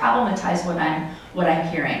can I problematize what I'm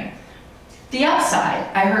hearing. The upside,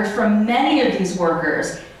 I heard from many of these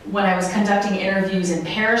workers when I was conducting interviews in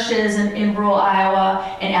parishes in rural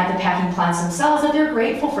Iowa and at the packing plants themselves, that they're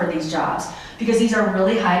grateful for these jobs because these are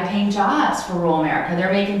really high-paying jobs for rural America.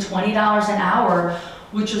 They're making $20 an hour,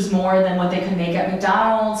 which was more than what they could make at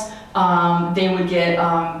McDonald's. They would get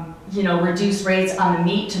reduced rates on the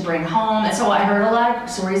meat to bring home. And so I heard a lot of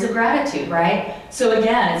stories of gratitude, right? So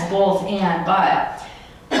again, it's both and, but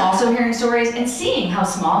also hearing stories and seeing how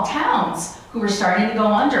small towns who were starting to go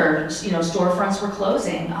under, storefronts were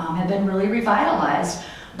closing, have been really revitalized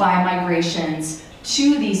by migrations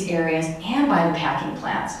to these areas and by the packing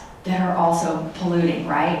plants that are also polluting,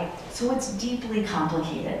 right? So it's deeply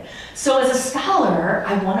complicated. So as a scholar,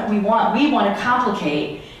 we want to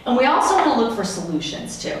complicate, and we also want to look for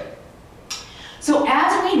solutions too. So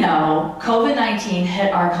as we know, COVID-19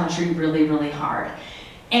 hit our country really, really hard.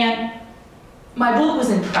 And my book was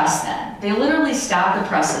in press then. They literally stopped the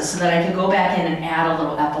presses so that I could go back in and add a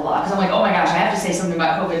little epilogue. Because I'm like, oh my gosh, I have to say something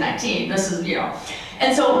about COVID-19. This is,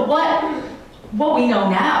 And so what we know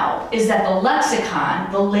now is that the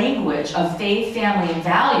lexicon, the language of faith, family, and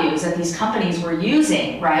values that these companies were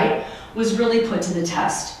using, right, was really put to the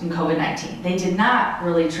test in COVID-19. They did not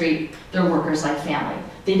really treat their workers like family.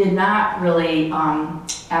 They did not really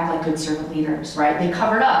act like good servant leaders, right? They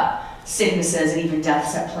covered up sicknesses and even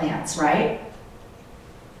deaths at plants, right?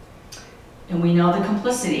 And we know the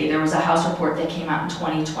complicity. There was a House report that came out in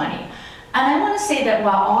 2020. And I want to say that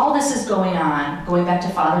while all this is going on, going back to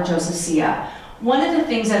Father Joseph Sia, one of the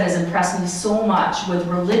things that has impressed me so much with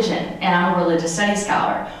religion, and I'm a religious studies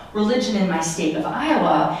scholar, religion in my state of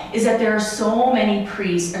Iowa, is that there are so many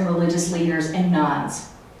priests and religious leaders and nuns.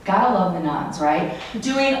 Gotta love the nuns, right?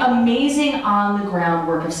 Doing amazing on-the-ground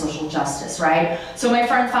work of social justice, right? So my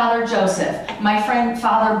friend Father Joseph, my friend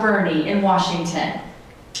Father Bernie in Washington,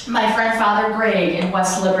 my friend Father Greg in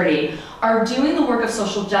West Liberty are doing the work of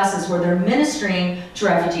social justice where they're ministering to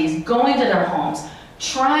refugees, going to their homes,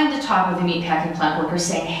 trying to talk with the meatpacking plant workers,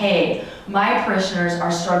 saying, hey, my parishioners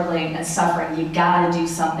are struggling and suffering, you gotta do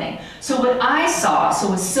something. So what I saw,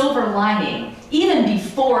 so a silver lining, even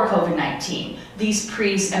before COVID-19, these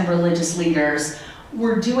priests and religious leaders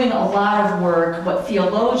were doing a lot of work, what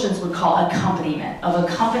theologians would call accompaniment, of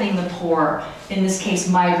accompanying the poor, in this case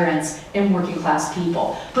migrants and working class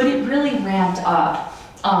people. But it really ramped up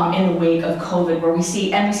in the wake of COVID, where we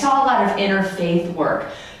saw a lot of interfaith work.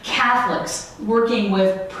 Catholics working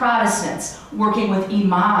with Protestants, working with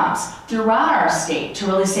imams throughout our state to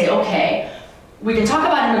really say, okay, we can talk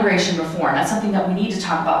about immigration reform, that's something that we need to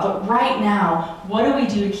talk about, but right now, what do we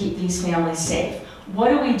do to keep these families safe? What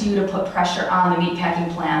do we do to put pressure on the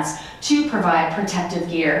meatpacking plants to provide protective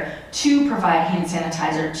gear, to provide hand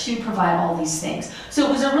sanitizer, to provide all these things? So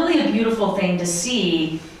it was really a beautiful thing to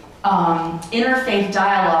see interfaith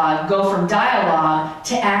dialogue go from dialogue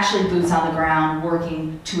to actually boots on the ground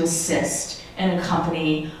working to assist and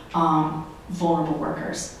accompany vulnerable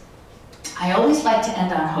workers. I always like to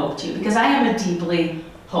end on hope too, because I am a deeply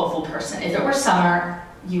hopeful person. If it were summer,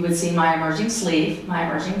 you would see my emerging sleeve, my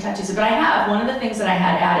emerging tattoos, but one of the things that I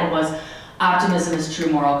had added was optimism is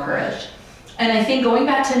true moral courage. And I think going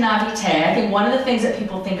back to naivete, I think one of the things that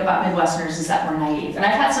people think about Midwesterners is that we're naive. And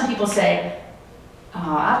I've had some people say,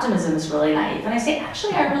 optimism is really naive. And I say,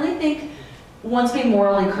 actually, I really think one's being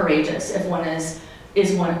morally courageous if one is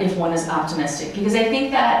optimistic. Because I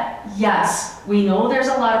think that, yes, we know there's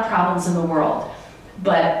a lot of problems in the world,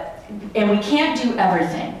 and we can't do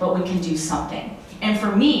everything, but we can do something. And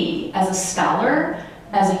for me, as a scholar,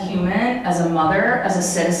 as a human, as a mother, as a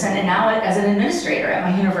citizen, and now as an administrator at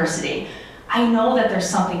my university, I know that there's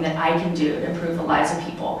something that I can do to improve the lives of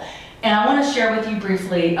people. And I want to share with you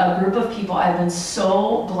briefly a group of people I've been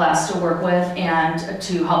so blessed to work with and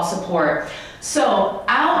to help support. So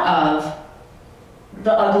out of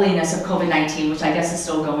the ugliness of COVID-19, which I guess is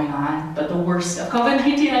still going on, but the worst of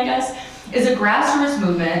COVID-19, I guess, is a grassroots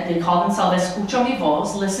movement. They call themselves Escucho Mi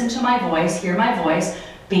Voz, listen to my voice, hear my voice,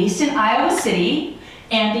 based in Iowa City.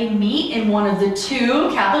 And they meet in one of the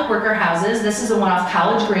 2 Catholic worker houses. This is the one off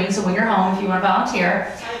College Green, so when you're home, if you want to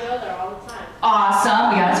volunteer. I go there all the time. Awesome,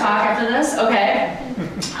 we gotta talk after this, okay.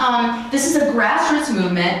 This is a grassroots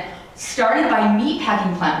movement started by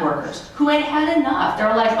meatpacking plant workers who had had enough. They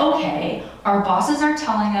were like, okay, our bosses are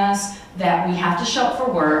telling us that we have to show up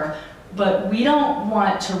for work, but we don't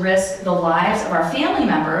want to risk the lives of our family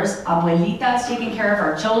members, abuelitas taking care of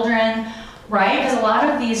our children, right? Because a lot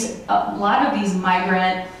of these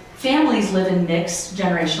migrant families live in mixed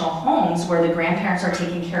generational homes where the grandparents are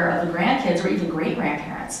taking care of the grandkids or even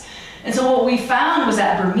great-grandparents. And so what we found was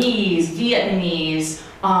that Burmese, Vietnamese,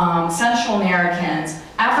 Central Americans,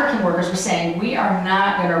 African workers were saying, we are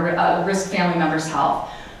not going to risk family members'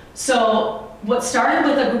 health. So what started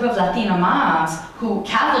with a group of Latina moms,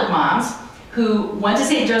 Catholic moms, who went to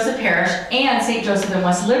St. Joseph Parish and St. Joseph in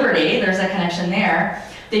West Liberty, there's a connection there,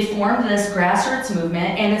 they formed this grassroots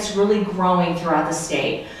movement, and it's really growing throughout the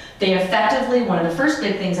state. They effectively, one of the first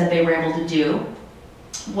big things that they were able to do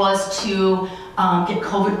was to get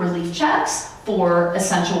COVID relief checks for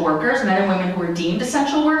essential workers, men and women who were deemed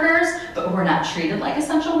essential workers, but who were not treated like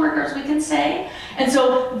essential workers, we can say. And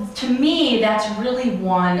so, to me, that's really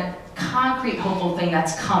one concrete, hopeful thing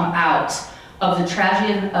that's come out of the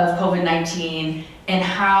tragedy of COVID-19 and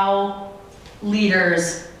how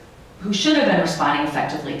leaders who should have been responding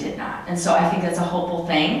effectively did not. And so I think that's a hopeful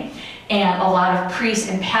thing. And a lot of priests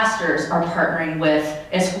and pastors are partnering with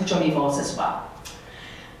Escucho Mi Voz as well.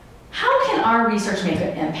 How can can our research make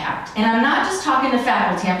an impact? And I'm not just talking to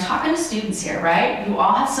faculty, I'm talking to students here, right? You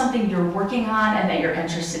all have something you're working on and that you're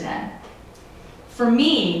interested in. For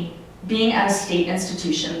me, being at a state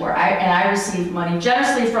institution where I receive money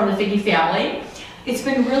generously from the Figge family, it's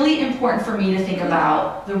been really important for me to think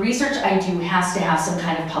about the research I do has to have some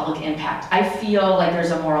kind of public impact. I feel like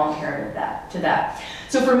there's a moral imperative to that.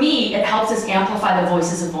 So for me, it helps us amplify the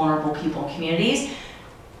voices of vulnerable people and communities.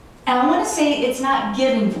 And I want to say it's not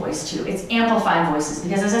giving voice to, it's amplifying voices,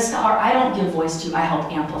 because as a scholar, I don't give voice to, I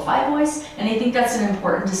help amplify voice, and I think that's an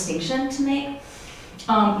important distinction to make.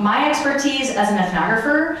 My expertise as an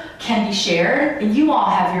ethnographer can be shared, and you all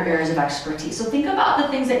have your areas of expertise. So think about the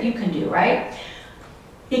things that you can do, right?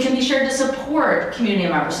 It can be shared to support community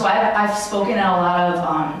members. So I've spoken at a lot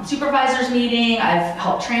of supervisors meeting, I've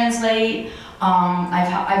helped translate,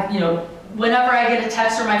 I've whenever I get a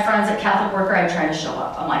text from my friends at Catholic Worker, I try to show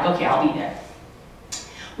up. I'm like, okay, I'll be there.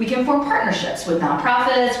 We can form partnerships with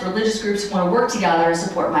nonprofits, religious groups who want to work together and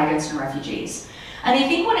support migrants and refugees. And I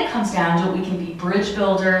think when it comes down to it, we can be bridge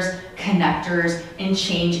builders, connectors, and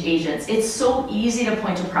change agents. It's so easy to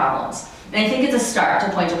point to problems. And I think it's a start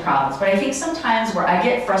to point to problems. But I think sometimes where I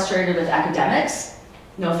get frustrated with academics,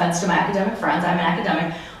 no offense to my academic friends, I'm an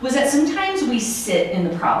academic, was that sometimes we sit in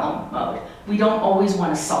the problem mode. We don't always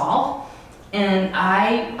want to solve. And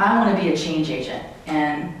I want to be a change agent.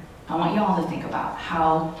 And I want you all to think about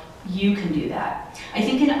how you can do that. I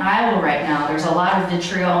think in Iowa right now, there's a lot of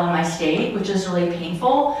vitriol in my state, which is really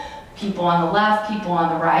painful. People on the left, people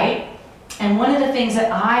on the right. And one of the things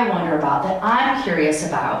that I wonder about, that I'm curious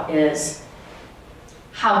about, is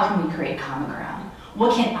how can we create common ground?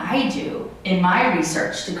 What can I do in my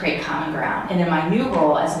research to create common ground? And in my new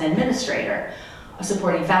role as an administrator,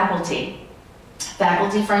 supporting faculty.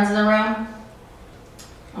 Faculty friends in the room,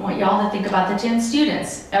 I want y'all to think about the 10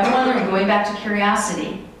 students. Everyone in the room, going back to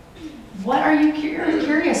curiosity. What are you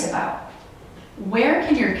curious about? Where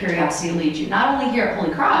can your curiosity lead you? Not only here at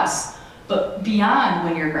Holy Cross, but beyond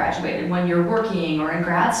when you're graduated, when you're working or in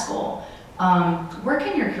grad school. Where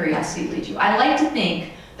can your curiosity lead you? I like to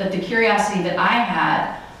think that the curiosity that I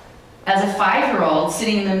had as a 5-year-old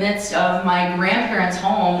sitting in the midst of my grandparents'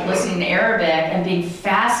 home listening to Arabic and being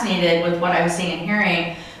fascinated with what I was seeing and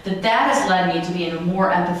hearing, that has led me to being a more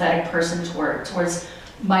empathetic person towards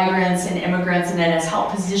migrants and immigrants, and it has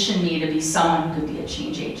helped position me to be someone who could be a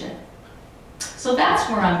change agent. So that's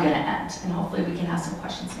where I'm going to end, and hopefully we can have some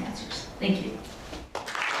questions and answers. Thank you.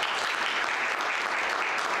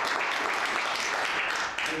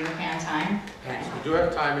 Are you okay on time? Yes, we do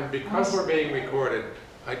have time, and because we're being recorded,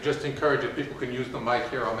 I just encourage if people can use the mic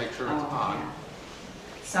here, I'll make sure it's on. Yeah.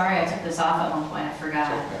 Sorry, I took this off at one point. I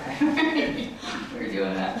forgot. Okay. We were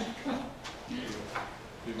doing that. Do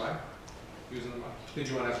you mind using the mic? Did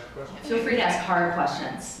you want to ask a question? Feel free to ask hard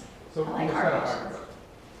questions. So I like what's hard that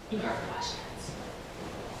questions. Hard questions.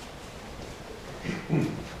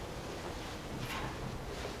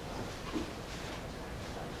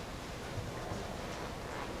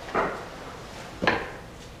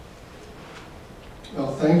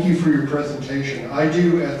 Well, thank you for your presentation. I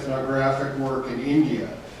do ethnographic work in India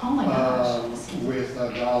Oh my gosh. with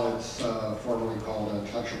Dalits, formerly called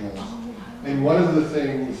Untouchables. Oh, wow. And one of the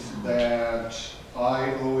things that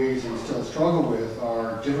I always and still struggle with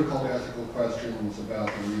are difficult ethical questions about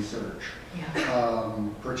the research, Yeah.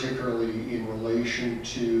 particularly in relation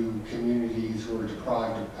to communities who are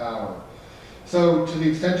deprived of power. So to the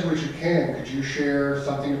extent to which you can, could you share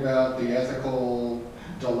something about the ethical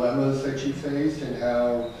dilemmas that you faced and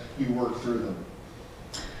how you worked through them?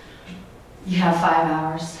 You have 5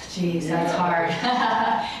 hours. Jeez, that's hard.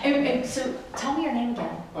 and so tell me your name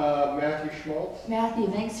again. Matthew Schmaltz. Matthew,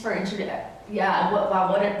 thanks for introducing. Yeah,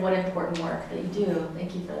 wow, what important work that you do.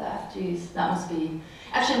 Thank you for that. Jeez, that must be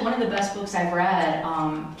actually one of the best books I've read.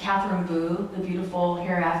 Catherine Boo, The Beautiful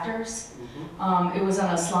Hereafters. Mm-hmm. It was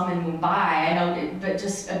on a slum in Mumbai. I know, but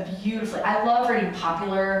just a beautifully. I love reading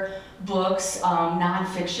popular books,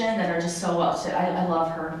 nonfiction that are just so well. So I love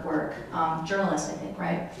her work. Journalist, I think,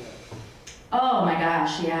 right? Yeah. Oh my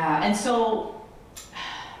gosh, yeah. And so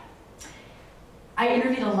I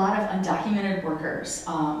interviewed a lot of undocumented workers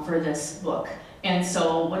for this book. And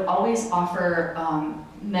so would always offer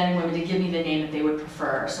men and women to give me the name that they would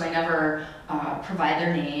prefer. So I never provide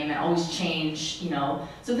their name and always change, you know.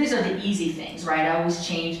 So these are the easy things, right? I always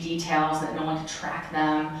change details that no one can track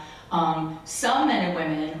them. Some men and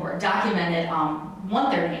women who are documented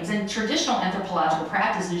want their names. In traditional anthropological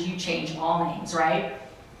practices, you change all names, right?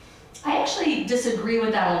 I actually disagree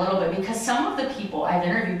with that a little bit because some of the people I've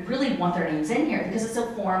interviewed really want their names in here because it's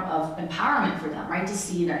a form of empowerment for them, right, to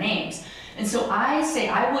see their names. And so I say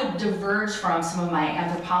I would diverge from some of my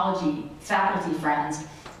anthropology faculty friends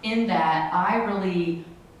in that I really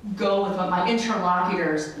go with what my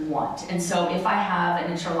interlocutors want. And so if I have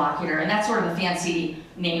an interlocutor, and that's sort of a fancy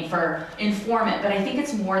name for informant, but I think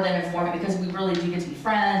it's more than informant because we really do get to be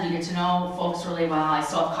friends, we get to know folks really well. I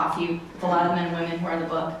still have coffee with a lot of men and women who are in the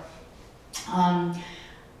book.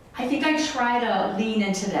 I think I try to lean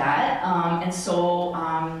into that, and so,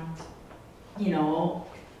 you know,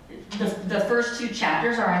 the first 2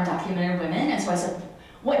 chapters are undocumented women, and so I said,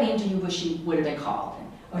 what name do you wish you would have been called?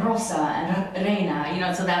 And Rosa and Reina, you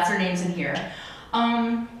know, so that's her names in here.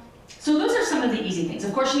 So those are some of the easy things.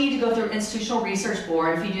 Of course, you need to go through institutional research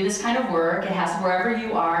board. If you do this kind of work, it has, wherever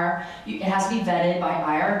you are, it has to be vetted by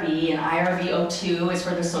IRB, and IRB 02 is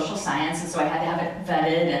for the social science, and so I had to have it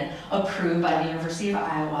vetted and approved by the University of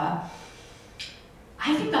Iowa.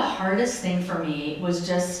 I think the hardest thing for me was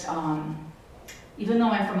just, even though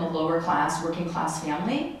I'm from a lower class, working class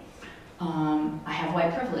family, I have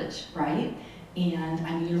white privilege, right? And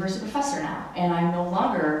I'm a university professor now, and I'm no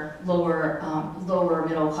longer lower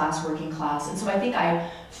middle class, working class. And so I think I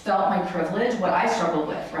felt my privilege. What I struggled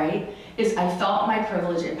with, right, is I felt my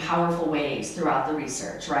privilege in powerful ways throughout the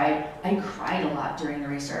research, right? I cried a lot during the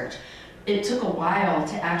research. It took a while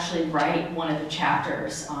to actually write one of the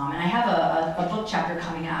chapters, and I have a book chapter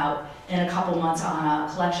coming out in a couple months on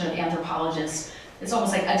a collection of anthropologists. It's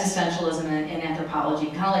almost like existentialism in anthropology,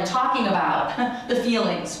 kind of like talking about the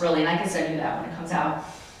feelings, really, and I can send you that when it comes out.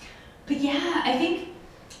 But yeah, I think,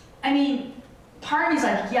 I mean, part of me is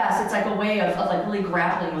like, yes, it's like a way of like really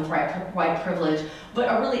grappling with white privilege, but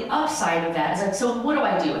a really upside of that is like, so what do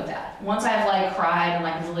I do with that? Once I've like cried and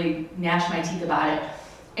like really gnashed my teeth about it,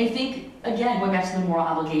 I think, again, going back to the moral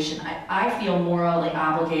obligation, I feel morally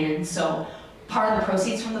obligated, and so part of the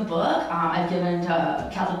proceeds from the book I've given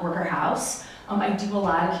to Catholic Worker House. I do a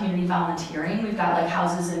lot of community volunteering. We've got like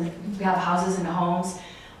houses and we have houses and homes.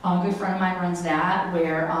 A good friend of mine runs that,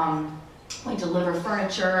 where we deliver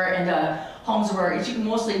furniture into homes where it's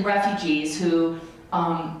mostly refugees who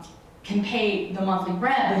can pay the monthly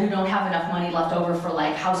rent, but who don't have enough money left over for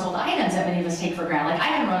like household items that many of us take for granted. Like I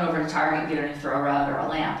can run over to Target and get a new throw rug or a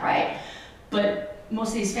lamp, right? But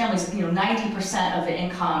most of these families, you know, 90% of the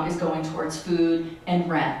income is going towards food and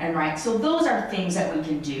rent, and right? So those are things that we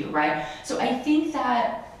can do, right? So I think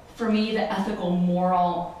that for me, the ethical,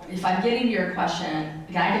 moral, if I'm getting to your question,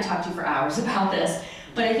 again, I could talk to you for hours about this,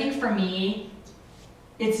 but I think for me,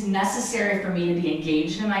 it's necessary for me to be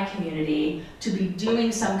engaged in my community, to be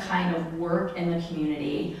doing some kind of work in the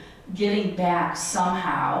community, giving back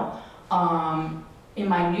somehow. In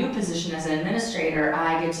my new position as an administrator,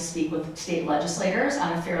 I get to speak with state legislators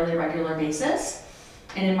on a fairly regular basis.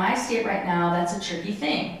 And in my state right now, that's a tricky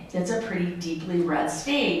thing. It's a pretty deeply red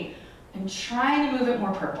state. I'm trying to move it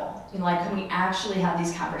more purple. You know, like, can we actually have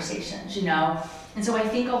these conversations, you know? And so I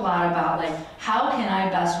think a lot about, like, how can I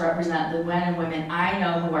best represent the men and women I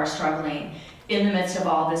know who are struggling in the midst of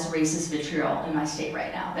all this racist vitriol in my state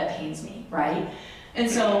right now that pains me, right? And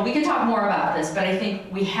so we can talk more about this, but I think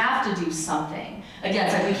we have to do something. Again,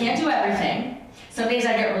 it's like we can't do everything. Some days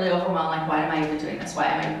I get really overwhelmed, like, why am I even doing this? Why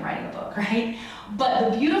am I even writing a book, right?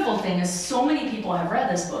 But the beautiful thing is so many people have read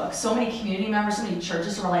this book, so many community members, so many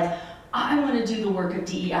churches who are like, I want to do the work of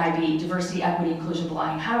DEIB, diversity, equity, inclusion,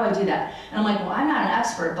 belonging. How do I do that? And I'm like, well, I'm not an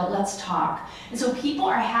expert, but let's talk. And so people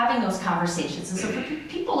are having those conversations. And so for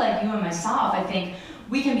people like you and myself, I think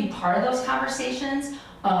we can be part of those conversations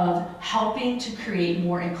of helping to create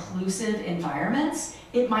more inclusive environments.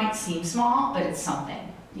 It might seem small, but it's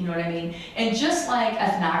something. You know what I mean? And just like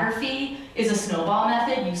ethnography is a snowball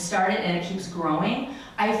method, you start it and it keeps growing,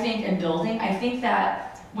 I think, and building, I think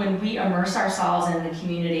that when we immerse ourselves in the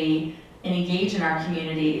community and engage in our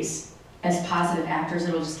communities as positive actors,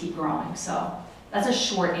 it'll just keep growing. So that's a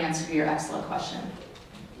short answer to your excellent question.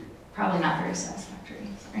 Probably not very satisfactory,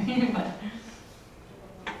 sorry. But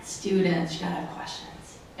students, you gotta have questions.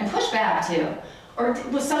 And push back too. Or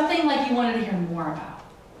was something like you wanted to hear more about?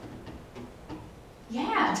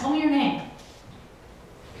 Yeah, tell me your name.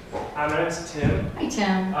 My name's Tim. Hi,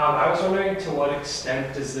 Tim. I was wondering, to what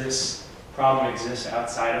extent does this problem exist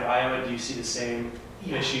outside of Iowa? Do you see the same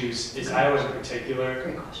issues? Is Iowa in particular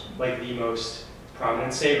Great question. like the most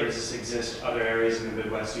prominent state, or does this exist other areas in the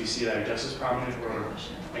Midwest? Do you see that are just as prominent? Or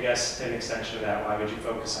I guess an extension of that, why would you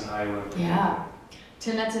focus on Iowa? Yeah.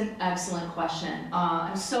 Tim, that's an excellent question.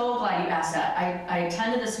 I'm so glad you asked that. I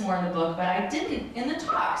attended this more in the book, but I didn't in the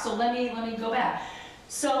talk, so let me go back.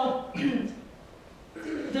 So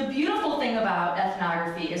the beautiful thing about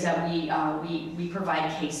ethnography is that we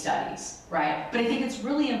provide case studies, right? But I think it's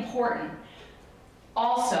really important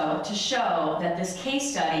also to show that this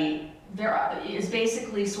case study there is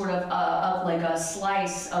basically sort of like a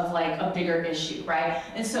slice of like a bigger issue, right?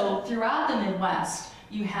 And so throughout the Midwest,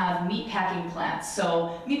 you have meatpacking plants.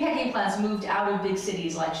 So meatpacking plants moved out of big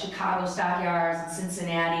cities like Chicago stockyards and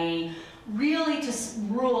Cincinnati, really to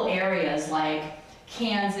rural areas like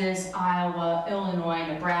Kansas, Iowa, Illinois,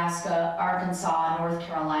 Nebraska, Arkansas, North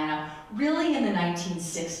Carolina, really in the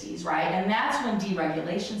 1960s, right? And that's when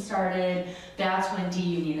deregulation started, that's when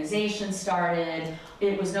deunionization started.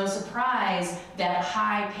 It was no surprise that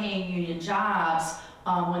high-paying union jobs,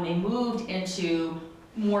 when they moved into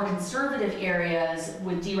more conservative areas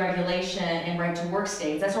with deregulation and right-to-work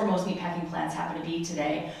states, that's where most meatpacking plants happen to be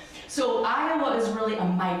today. So Iowa is really a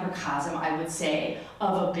microcosm, I would say,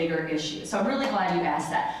 of a bigger issue. So I'm really glad you asked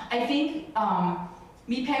that. I think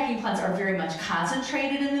meatpacking plants are very much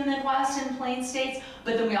concentrated in the Midwest and Plain states,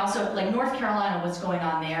 but then we also, like North Carolina, what's going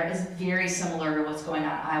on there is very similar to what's going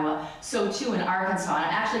on in Iowa. So too in Arkansas, and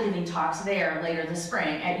I'm actually giving talks there later this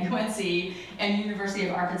spring at UNC and University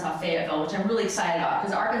of Arkansas Fayetteville, which I'm really excited about,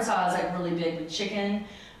 because Arkansas is like really big with chicken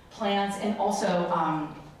plants, and also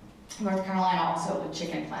North Carolina also with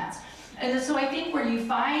chicken plants. And so I think where you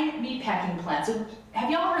find meatpacking plants, have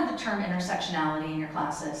y'all heard the term intersectionality in your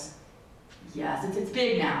classes? Yes, it's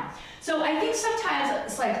big now. So I think sometimes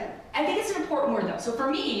it's like, I think it's an important word though. So for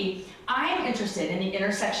me, I'm interested in the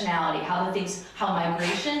intersectionality, how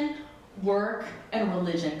migration, work, and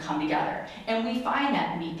religion come together. And we find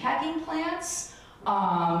that meatpacking plants,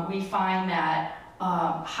 we find that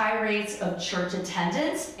high rates of church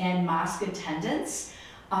attendance and mosque attendance,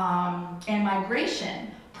 and migration,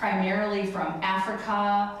 primarily from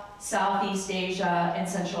Africa, Southeast Asia, and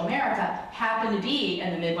Central America, happen to be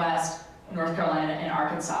in the Midwest, North Carolina, and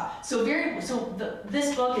Arkansas. So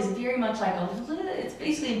this book is very much like it's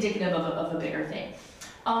basically indicative of a bigger thing.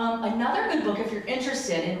 Another good book, if you're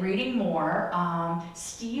interested in reading more,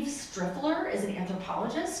 Steve Striffler is an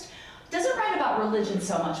anthropologist. Doesn't write about religion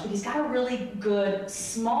so much, but he's got a really good,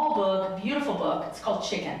 small book, beautiful book. It's called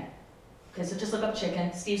Chicken. Okay, so just look up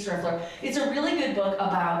Chicken, Steve Striffler. It's a really good book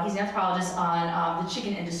about, he's an anthropologist on the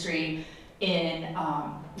chicken industry in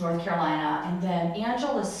North Carolina. And then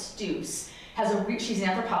Angela Stoos she's an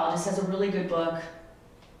anthropologist, has a really good book,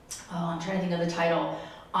 I'm trying to think of the title,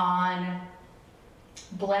 on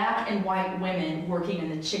Black and white women working in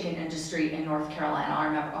the chicken industry in North Carolina.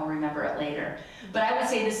 I'll remember it later. But I would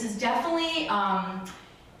say this is definitely,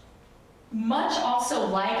 much also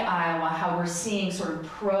like Iowa, how we're seeing sort of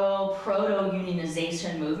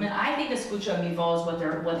proto-unionization movement. I think Escucha Mi Voz, what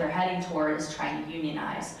they're heading toward is trying to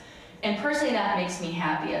unionize. And personally, that makes me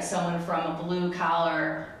happy as someone from a blue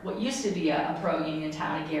collar, what used to be a pro-union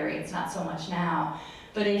town of Gary. It's not so much now.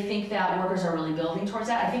 But I think that workers are really building towards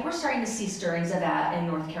that. I think we're starting to see stirrings of that in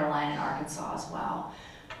North Carolina and Arkansas as well.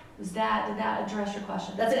 Did that address your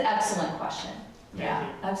question? That's an excellent question. Yeah,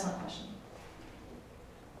 excellent question.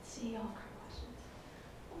 See all questions.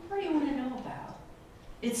 What do you want to know about?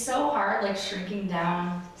 It's so hard, like shrinking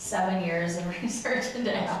down 7 years of research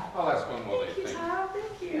into half. I'll ask one more. Thank you, Tom.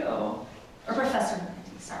 Thank you. Or Professor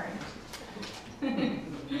Lindy, sorry.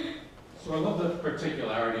 So I love the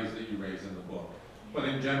particularities that you raise in the book. But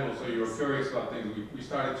in general, so you were curious about things. We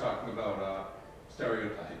started talking about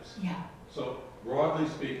stereotypes. Yeah. So broadly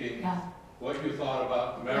speaking, Yeah. what you thought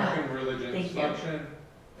about American religion's Thank you. function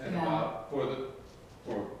and Yeah. about for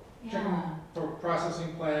Yeah.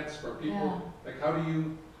 processing plants, for people, Yeah. like how do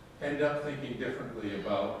you end up thinking differently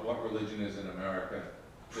about what religion is in America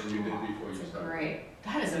than you did before you started? Great.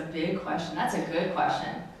 That is a big question. That's a good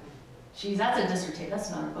question. Geez, that's a dissertation.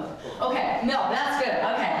 That's another book. Okay, no, that's good.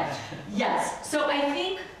 Okay, yes. So I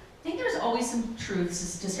think there's always some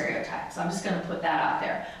truths to stereotypes. I'm just going to put that out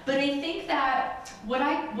there. But I think that what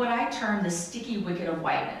I term the sticky wicket of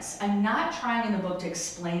whiteness. I'm not trying in the book to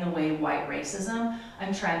explain away white racism.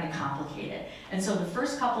 I'm trying to complicate it. And so the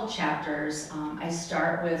first couple chapters, I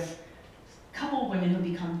start with a couple women who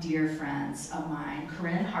become dear friends of mine.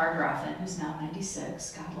 Corinne Hardroffen, who's now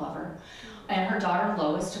 96, God love her, and her daughter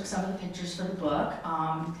Lois took some of the pictures for the book.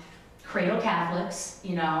 Cradle Catholics,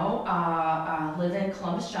 live in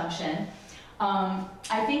Columbus Junction.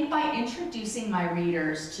 I think by introducing my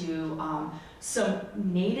readers to some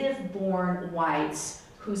native-born whites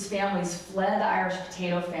whose families fled the Irish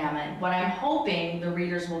potato famine, what I'm hoping the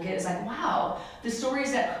readers will get is like, wow, the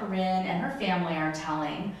stories that Corinne and her family are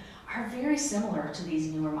telling are very similar to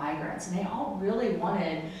these newer migrants, and they all really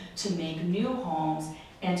wanted to make new homes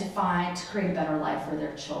and to create a better life for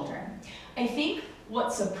their children. I think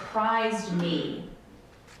what surprised me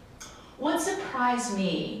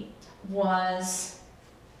was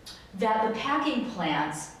that the packing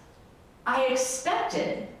plants, I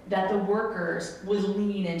expected that the workers would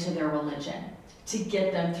lean into their religion to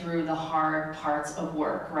get them through the hard parts of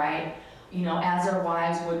work, right? You know, as their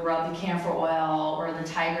wives would rub the camphor oil or the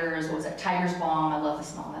Tiger's, what was it, Tiger's Balm. I love to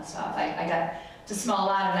smell that stuff. I got to smell a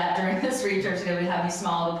lot of that during this research. They would have me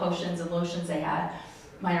smell all the potions and lotions they had,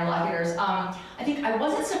 my interlocutors. I think I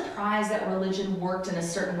wasn't surprised that religion worked in a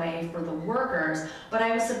certain way for the workers, but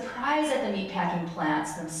I was surprised that the meatpacking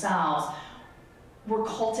plants themselves were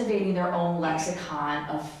cultivating their own lexicon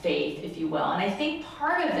of faith, if you will. And I think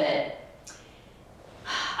part of it,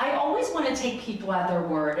 I always want to take people at their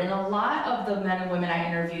word, and a lot of the men and women I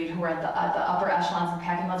interviewed who were at the upper echelons and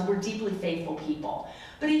packing levels were deeply faithful people.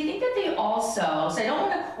 But I think that they also, so I don't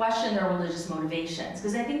want to question their religious motivations,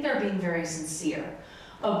 because I think they're being very sincere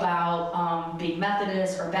about being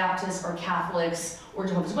Methodists or Baptists or Catholics or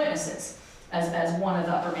Jehovah's Witnesses, as one of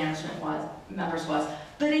the upper management members was.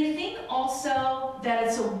 But I think also that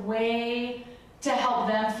it's a way to help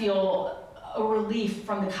them feel a relief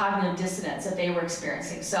from the cognitive dissonance that they were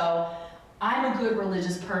experiencing. So I'm a good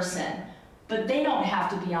religious person, but they don't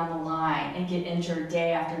have to be on the line and get injured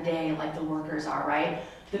day after day like the workers are, right?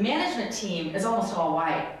 The management team is almost all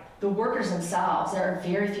white. The workers themselves, there are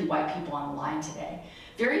very few white people on the line today.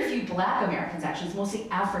 Very few Black Americans, actually. It's mostly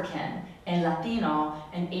African and Latino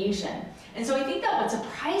and Asian. And so I think that what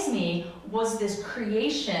surprised me was this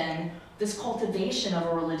creation, this cultivation of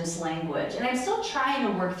a religious language. And I'm still trying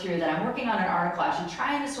to work through that. I'm working on an article actually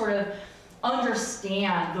trying to sort of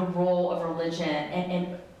understand the role of religion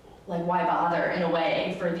and like why bother in a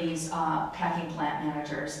way for these packing plant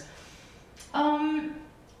managers.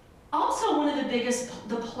 Also, one of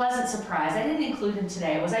the pleasant surprise, I didn't include him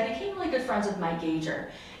today, was I became really good friends with Mike Gager.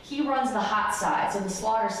 He runs the hot side, so the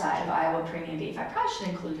slaughter side of Iowa premium beef. I probably should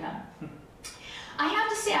include him. I have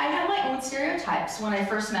to say, I had my own stereotypes when I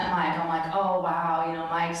first met Mike. I'm like, oh wow, you know,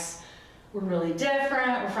 we're really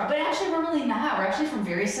different, but actually we're really not. We're actually from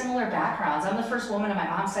very similar backgrounds. I'm the first woman on my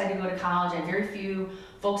mom's side to go to college. I have very few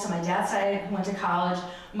folks on my dad's side who went to college.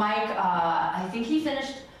 Mike, I think he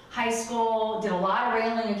finished high school, did a lot of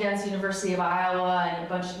railing against University of Iowa and a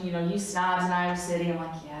bunch of, you know, you snobs in Iowa City. I'm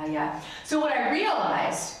like, yeah. So what I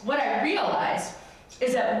realized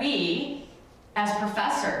is that we, as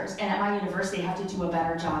professors and at my university, have to do a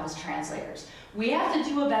better job as translators. We have to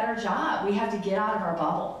do a better job. We have to get out of our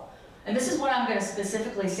bubble. And this is what I'm going to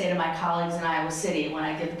specifically say to my colleagues in Iowa City when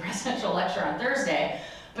I give the presidential lecture on Thursday.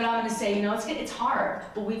 But I'm going to say, you know, it's hard,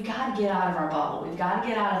 but we've got to get out of our bubble. We've got to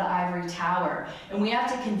get out of the ivory tower. And we have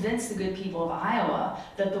to convince the good people of Iowa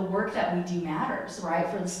that the work that we do matters, right,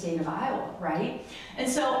 for the state of Iowa, right? And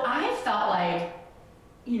so I felt like,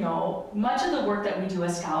 you know, much of the work that we do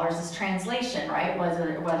as scholars is translation, right?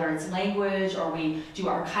 Whether it's language, or we do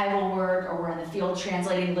archival work, or we're in the field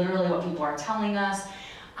translating literally what people are telling us.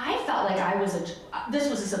 I felt like this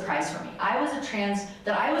was a surprise for me. I was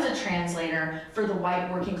a translator for the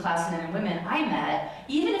white working class men and women I met.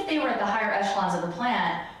 Even if they were at the higher echelons of the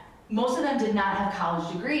plant, most of them did not have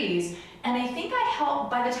college degrees. And I think I helped,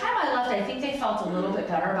 by the time I left, I think they felt a little bit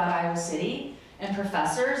better about Iowa City and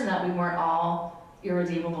professors, and that we weren't all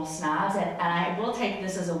irredeemable snobs. And I will take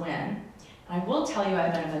this as a win. And I will tell you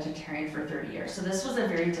I've been a vegetarian for 30 years. So this was a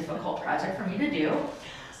very difficult project for me to do.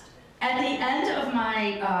 At the end of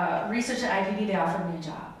my research at IPB, they offered me a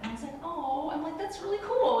job. And I was like, oh, I'm like, that's really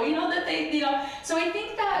cool. You know, that they, you know. So I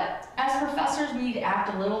think that as professors, we need to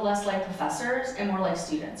act a little less like professors and more like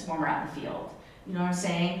students when we're out in the field. You know what I'm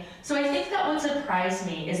saying? So I think that what surprised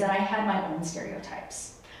me is that I had my own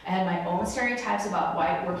stereotypes. I had my own stereotypes about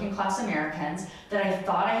white working class Americans that I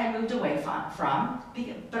thought I had moved away from.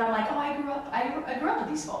 But I'm like, oh, I grew up with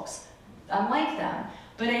these folks. I'm like them.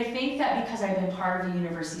 But I think that because I've been part of the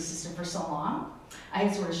university system for so long, I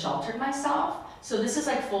had sort of sheltered myself. So this is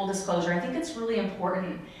like full disclosure. I think it's really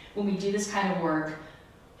important when we do this kind of work,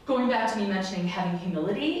 going back to me mentioning having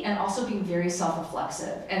humility and also being very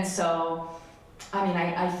self-reflexive. And so, I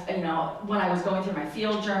mean, you know, when I was going through my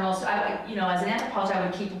field journals, you know, as an anthropologist, I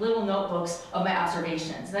would keep little notebooks of my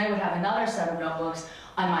observations. And I would have another set of notebooks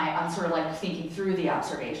on sort of like thinking through the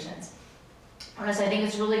observations. Whereas I think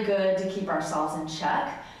it's really good to keep ourselves in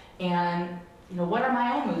check. And, you know, what are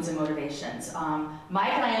my own moods and motivations?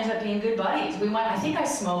 Mike and I ended up being good buddies. I think I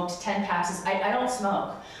smoked 10 packs. I don't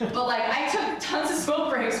smoke, but like I took tons of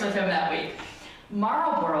smoke breaks with him that week.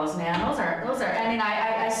 Marlboros, man, those are, I mean,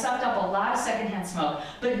 I sucked up a lot of secondhand smoke,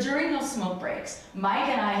 but during those smoke breaks, Mike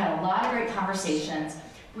and I had a lot of great conversations,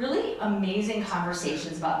 really amazing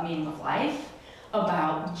conversations about meaning of life,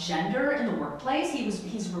 about gender in the workplace.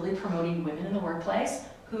 He's really promoting women in the workplace.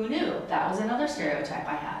 Who knew? That was another stereotype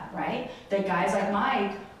I had, right? That guys like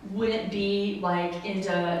Mike wouldn't be like into,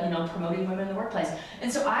 promoting women in the workplace.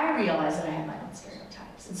 And so I realized that I had my own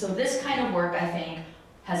stereotypes. And so this kind of work, I think,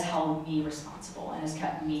 has held me responsible and has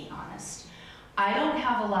kept me honest. I don't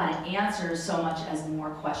have a lot of answers so much as more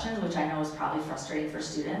questions, which I know is probably frustrating for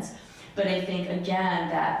students. But I think, again,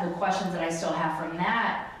 that the questions that I still have from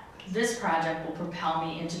this project will propel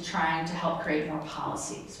me into trying to help create more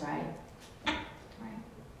policies, right?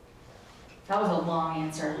 That was a long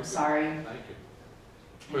answer, sorry. Thank you.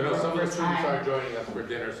 We know some of the students are joining us for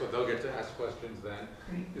dinner, so they'll get to ask questions then.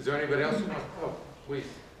 Great. Is there anybody else who wants? Oh, please.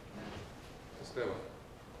 Esteban.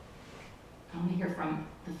 I want to hear from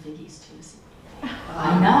the Figgies too.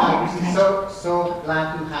 I know. So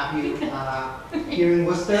glad to have you here in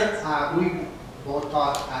Worcester. We both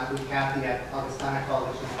taught with Kathy at Augustana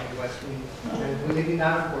College in West Wing, and we live in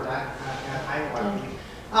Davenport, Iowa.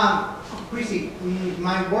 Kristy,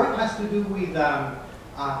 my work has to do with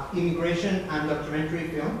immigration and documentary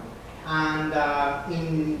film, and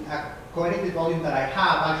in a co-edited volume that I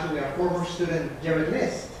have, actually our former student Jared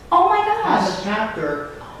List Oh my gosh! has a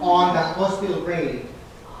chapter on the hospital raid.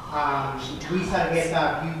 Luis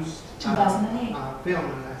Argueta used 2008 film,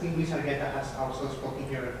 and I think Luis Argueta has also spoken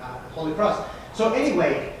here at Holy Cross. So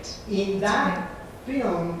anyway, in that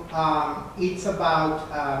film, it's about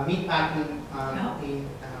meatpacking in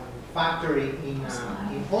factory in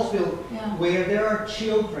Hallsville, where there are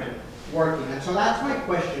children working. And so that's my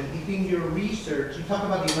question. If in your research, you talk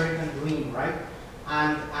about the American dream, right?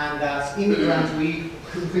 And as immigrants,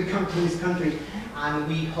 we come to this country, and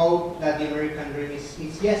we hope that the American dream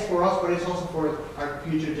is yes for us, but it's also for our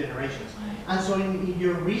future generations. And so in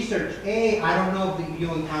your research, I don't know if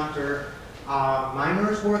you encounter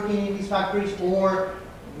minors working in these factories, or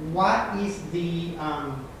what is the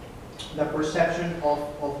perception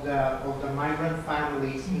of the migrant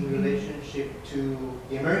families in relationship to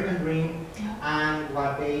the American dream and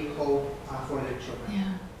what they hope for their children.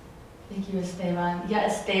 Yeah. Thank you, Esteban. Yeah,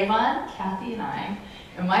 Esteban, Kathy, and I,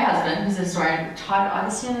 and my husband, who's a historian, taught at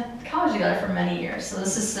Augustana College together for many years. So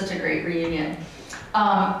this is such a great reunion.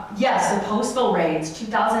 Yes, the Postville Raids,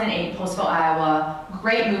 2008, Postville, Iowa.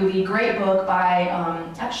 Great movie, great book by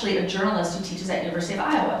actually a journalist who teaches at University of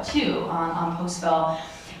Iowa too on Postville.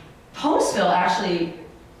 Postville actually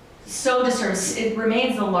so deserves, it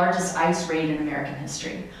remains the largest ICE raid in American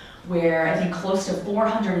history, where I think close to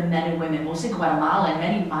 400 men and women, mostly Guatemalan,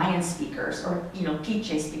 many Mayan speakers, or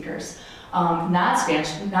Quiche speakers, not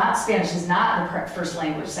Spanish is not the first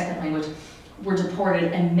language, second language, were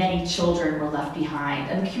deported, and many children were left behind.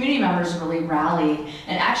 And the community members really rallied,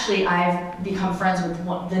 and actually I've become friends with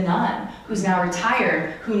the nun, who's now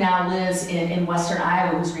retired, who now lives in Western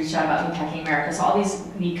Iowa, who's reached out about Meatpacking America. So all these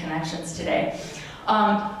neat connections today.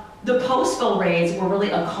 The Postville raids were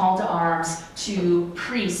really a call to arms to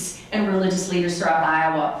priests and religious leaders throughout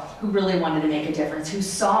Iowa who really wanted to make a difference, who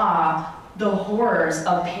saw the horrors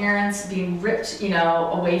of parents being ripped,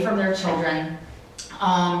 away from their children.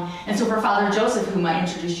 And so for Father Joseph, whom I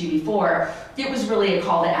introduced you before, it was really a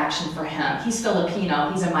call to action for him. He's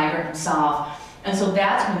Filipino, he's a migrant himself, and so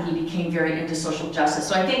that's when he became very into social justice.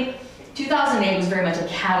 So I think 2008 was very much a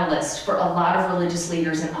catalyst for a lot of religious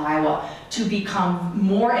leaders in Iowa to become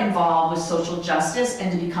more involved with social justice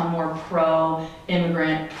and to become more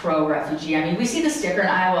pro-immigrant, pro-refugee. I mean, we see the sticker in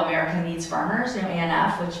Iowa, America Needs Farmers,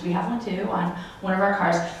 ANF, which we have one too on one of our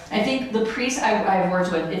cars. I think the priests I've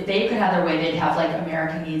worked with, if they could have their way, they'd have like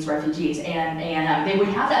America Needs Refugees, and they would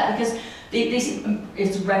have that because they see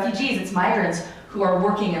it's refugees, it's migrants who are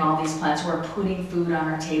working in all these plants, who are putting food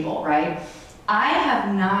on our table, right? I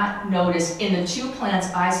have not noticed, in the two plants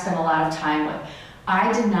I spent a lot of time with,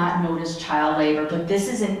 I did not notice child labor, but this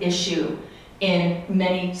is an issue in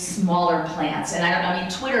many smaller plants. And I mean,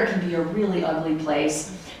 Twitter can be a really ugly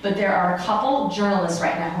place, but there are a couple journalists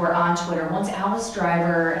right now who are on Twitter. One's Alice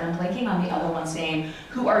Driver, and I'm blanking on the other one's name,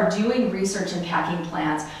 who are doing research in packing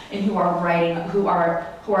plants and who are writing, who are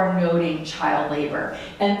noting child labor.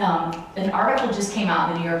 And an article just came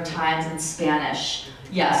out in the New York Times in Spanish.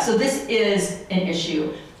 Yeah, so this is an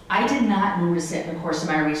issue. I did not notice it in the course of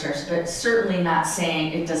my research, but certainly not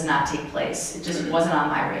saying it does not take place. It just wasn't on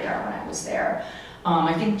my radar when I was there.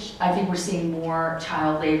 I think we're seeing more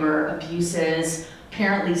child labor abuses,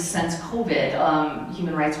 apparently since COVID.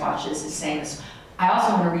 Human Rights Watch is saying this. I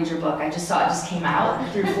also want to read your book. I just saw it just came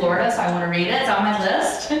out through Florida, so I want to read it. It's on my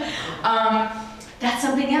list. That's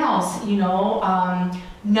something else,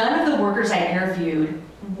 none of the workers I interviewed,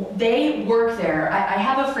 they work there. I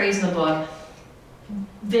have a phrase in the book,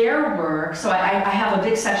 their work, so I have a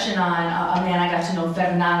big section on a man I got to know,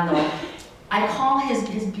 Fernando. I call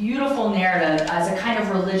his beautiful narrative as a kind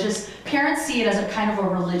of religious parents see it as a kind of a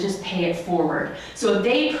religious pay it forward. So if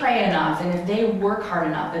they pray enough and if they work hard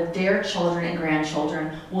enough, that their children and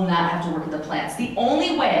grandchildren will not have to work at the plants. The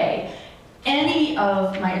only way any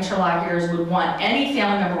of my interlocutors would want any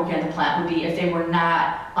family member working at the plant would be if they were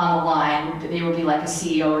not on the line. They would be like a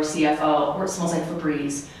CEO or CFO, or it smells like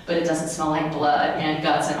Febreze, but it doesn't smell like blood and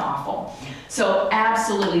guts and awful. So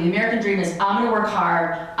absolutely, the American dream is I'm gonna work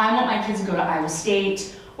hard. I want my kids to go to Iowa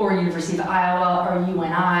State or University of Iowa or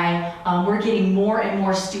UNI. We're getting more and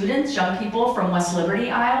more students, young people from West Liberty,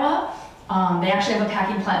 Iowa. They actually have a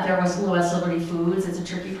packing plant there, West Liberty Foods. It's a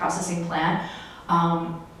turkey processing plant.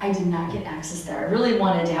 I did not get access there. I really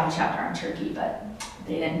wanted to have a chapter on turkey, but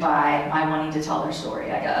they didn't buy my wanting to tell their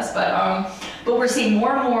story, I guess. But we're seeing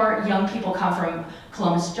more and more young people come from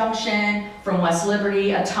Columbus Junction, from West Liberty,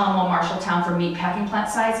 Ottumwa, Marshalltown, from meatpacking plant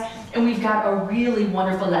sites. And we've got a really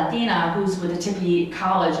wonderful Latina who's with the Tippy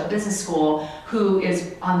College, a business school, who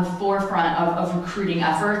is on the forefront of recruiting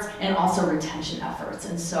efforts and also retention efforts.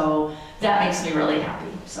 And so that makes me really happy.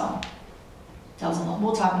 So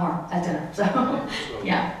we'll talk more at dinner. So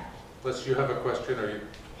yeah. Unless you have a question or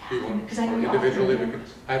you want Because I know you all individually, have we can,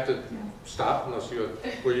 I have to stop unless you,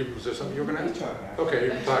 was there something you were going to ask? Talk Okay,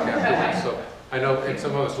 you can talk afterwards. So I know, and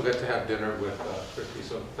some of us will get to have dinner with Kristy,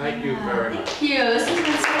 so thank you very much. Thank you. This has been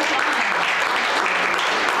so fun.